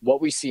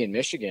what we see in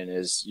Michigan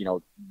is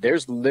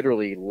there's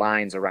literally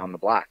lines around the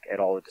block at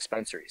all the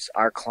dispensaries.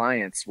 What our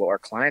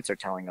clients are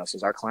telling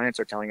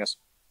us,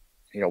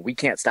 we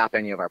can't stop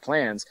any of our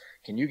plans.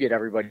 Can you get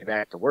everybody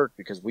back to work?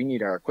 Because we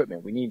need our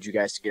equipment. We need you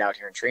guys to get out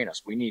here and train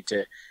us. We need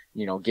to,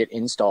 get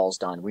installs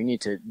done. We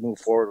need to move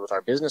forward with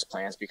our business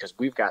plans because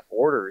we've got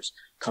orders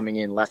coming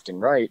in left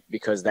and right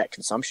because that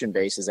consumption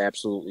base is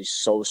absolutely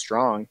so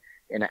strong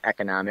in an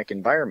economic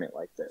environment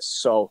like this.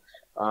 So,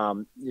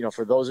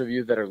 for those of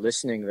you that are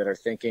listening that are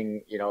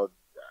thinking,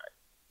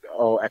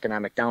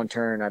 economic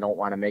downturn, I don't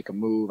want to make a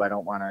move. I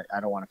don't want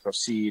to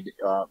proceed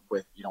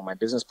with, my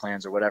business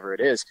plans or whatever it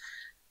is.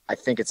 I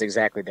think it's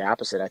exactly the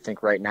opposite. I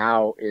think right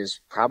now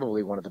is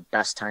probably one of the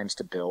best times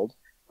to build.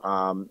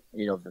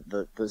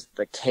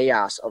 The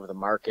chaos of the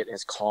market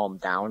has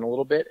calmed down a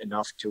little bit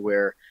enough to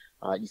where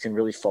you can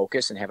really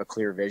focus and have a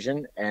clear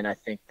vision. And I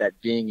think that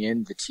being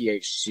in the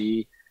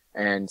THC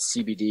and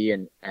CBD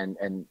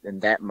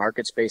and that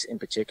market space in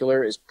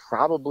particular is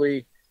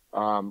probably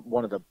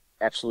one of the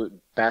absolute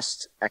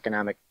best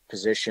economic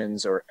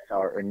positions or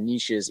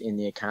niches in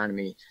the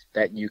economy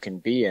that you can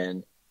be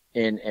in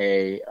an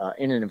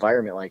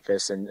environment like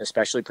this, and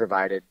especially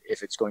provided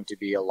if it's going to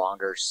be a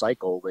longer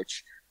cycle,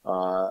 which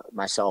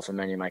myself and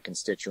many of my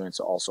constituents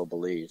also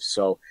believe.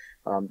 So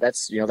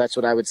that's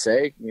what I would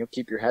say.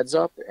 Keep your heads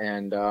up,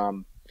 and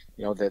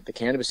the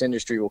cannabis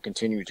industry will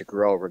continue to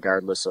grow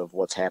regardless of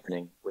what's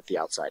happening with the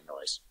outside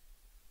noise.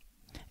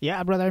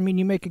 Yeah, brother. I mean,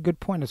 you make a good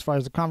point as far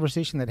as the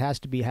conversation that has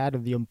to be had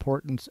of the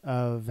importance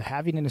of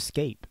having an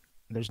escape.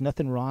 There's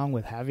nothing wrong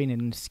with having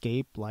an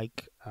escape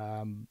like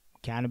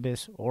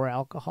cannabis or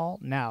alcohol.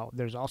 Now,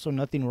 there's also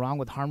nothing wrong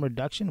with harm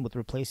reduction with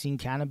replacing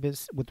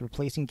cannabis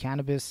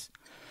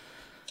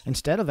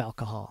instead of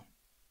alcohol.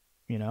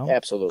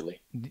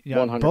 Absolutely.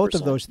 100%, both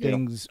of those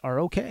things are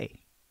okay.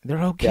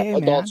 They're okay,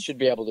 man. Adults should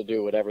be able to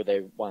do whatever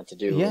they want to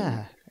do.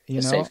 Yeah, in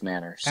a safe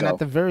manner. And at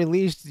the very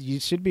least, you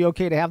should be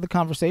okay to have the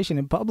conversation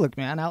in public,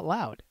 man, out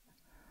loud.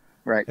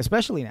 Right.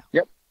 Especially now.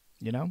 Yep.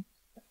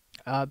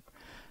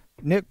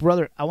 Nick,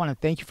 brother, I want to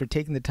thank you for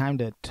taking the time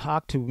to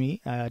talk to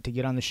me, to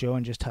get on the show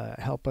and just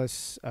help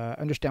us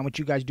understand what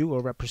you guys do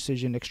over at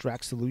Precision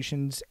Extract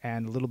Solutions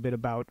and a little bit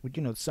about,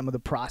 some of the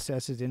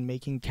processes in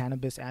making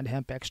cannabis and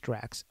hemp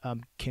extracts.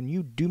 Can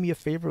you do me a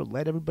favor,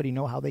 let everybody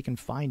know how they can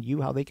find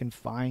you, how they can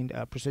find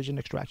Precision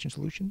Extraction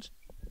Solutions?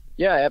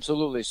 Yeah,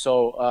 absolutely.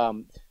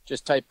 So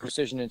just type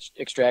Precision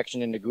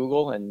Extraction into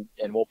Google and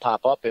we'll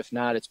pop up. If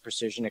not, it's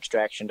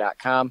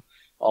precisionextraction.com.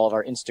 All of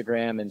our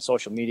Instagram and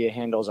social media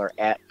handles are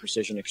at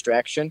Precision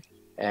Extraction.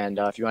 And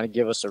if you want to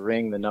give us a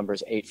ring, the number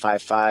is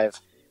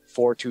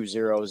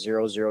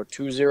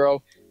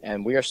 420-0020.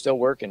 And we are still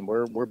working.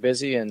 We're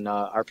busy, and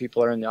our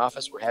people are in the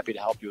office. We're happy to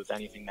help you with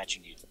anything that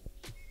you need.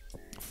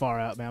 Far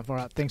out, man. Far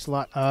out. Thanks a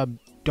lot.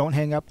 Don't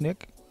hang up,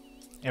 Nick.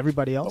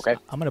 Everybody else, okay.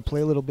 I'm going to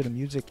play a little bit of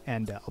music,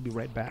 and I'll be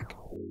right back.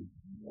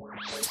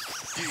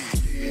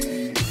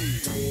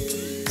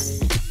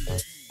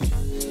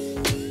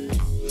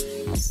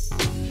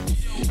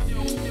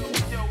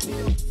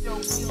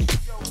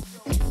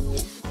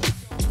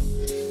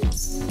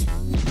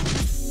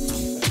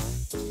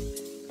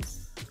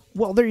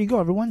 Well, there you go,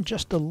 everyone.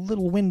 Just a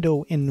little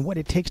window in what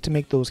it takes to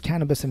make those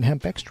cannabis and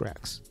hemp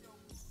extracts.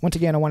 Once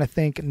again, I want to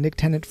thank Nick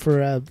Tennent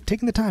for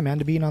taking the time, man,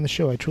 to being on the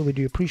show. I truly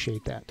do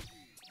appreciate that.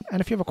 And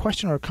if you have a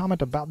question or a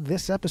comment about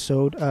this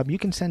episode, you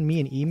can send me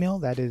an email.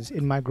 That is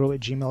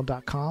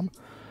inmygrow@gmail.com.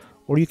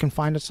 Or you can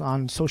find us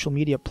on social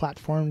media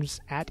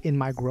platforms at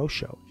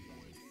inmygrowshow.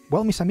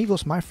 Well, mis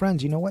amigos, my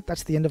friends, you know what?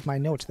 That's the end of my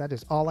notes. That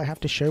is all I have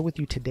to share with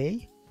you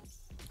today.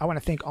 I want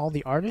to thank all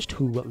the artists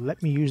who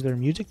let me use their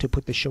music to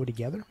put the show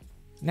together.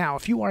 Now,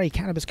 if you are a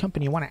cannabis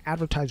company and want to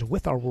advertise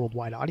with our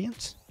worldwide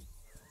audience,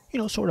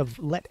 sort of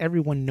let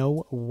everyone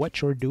know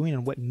what you're doing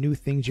and what new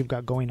things you've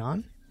got going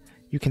on,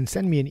 you can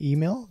send me an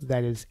email.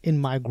 That is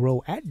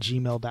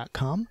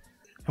inmygrow@gmail.com,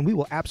 and we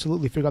will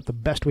absolutely figure out the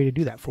best way to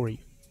do that for you.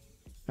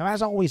 Now,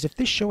 as always, if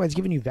this show has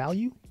given you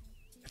value,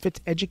 if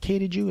it's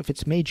educated you, if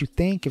it's made you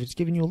think, if it's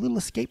given you a little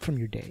escape from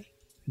your day,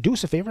 do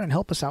us a favor and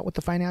help us out with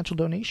a financial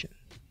donation.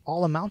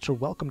 All amounts are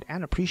welcomed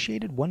and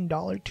appreciated. $1,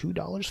 $2,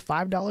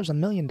 $5, $1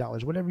 million,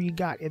 whatever you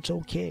got, it's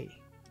okay.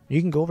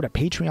 You can go over to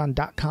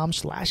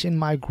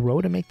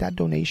patreon.com/inmygrow to make that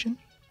donation.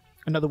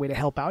 Another way to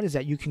help out is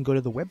that you can go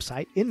to the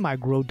website,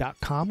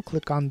 inmygrow.com,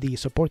 click on the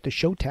Support the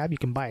Show tab. You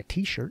can buy a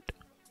t-shirt.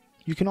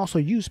 You can also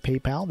use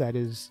PayPal, that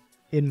is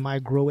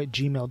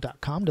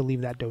inmygrow@gmail.com, to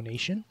leave that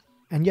donation.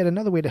 And yet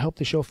another way to help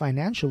the show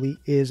financially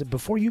is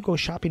before you go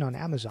shopping on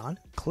Amazon,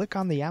 click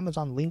on the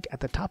Amazon link at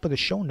the top of the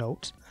show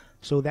notes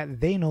so that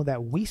they know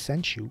that we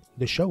sent you.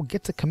 The show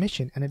gets a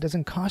commission and it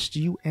doesn't cost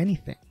you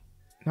anything.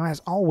 Now,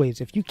 as always,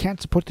 if you can't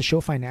support the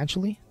show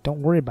financially,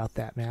 don't worry about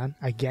that, man.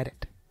 I get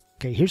it.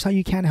 Okay, here's how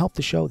you can help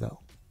the show, though.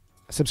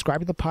 Subscribe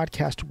to the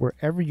podcast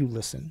wherever you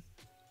listen.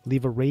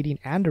 Leave a rating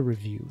and a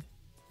review.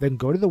 Then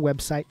go to the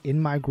website,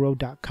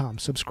 inmygrow.com.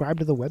 Subscribe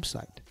to the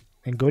website.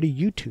 And go to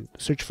YouTube.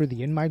 Search for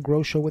the In My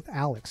Grow Show with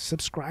Alex.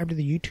 Subscribe to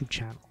the YouTube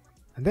channel.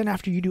 And then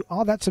after you do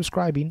all that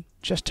subscribing,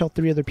 just tell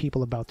 3 other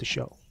people about the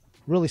show.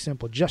 Really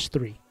simple, just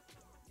 3.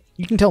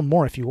 You can tell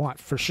more if you want,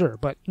 for sure,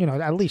 but,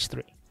 at least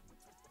 3.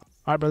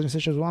 All right, brothers and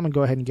sisters, well, I'm going to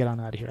go ahead and get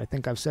on out of here. I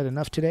think I've said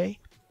enough today.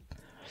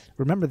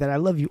 Remember that I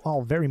love you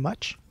all very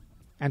much,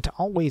 and to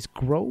always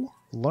grow,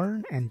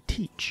 learn, and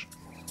teach.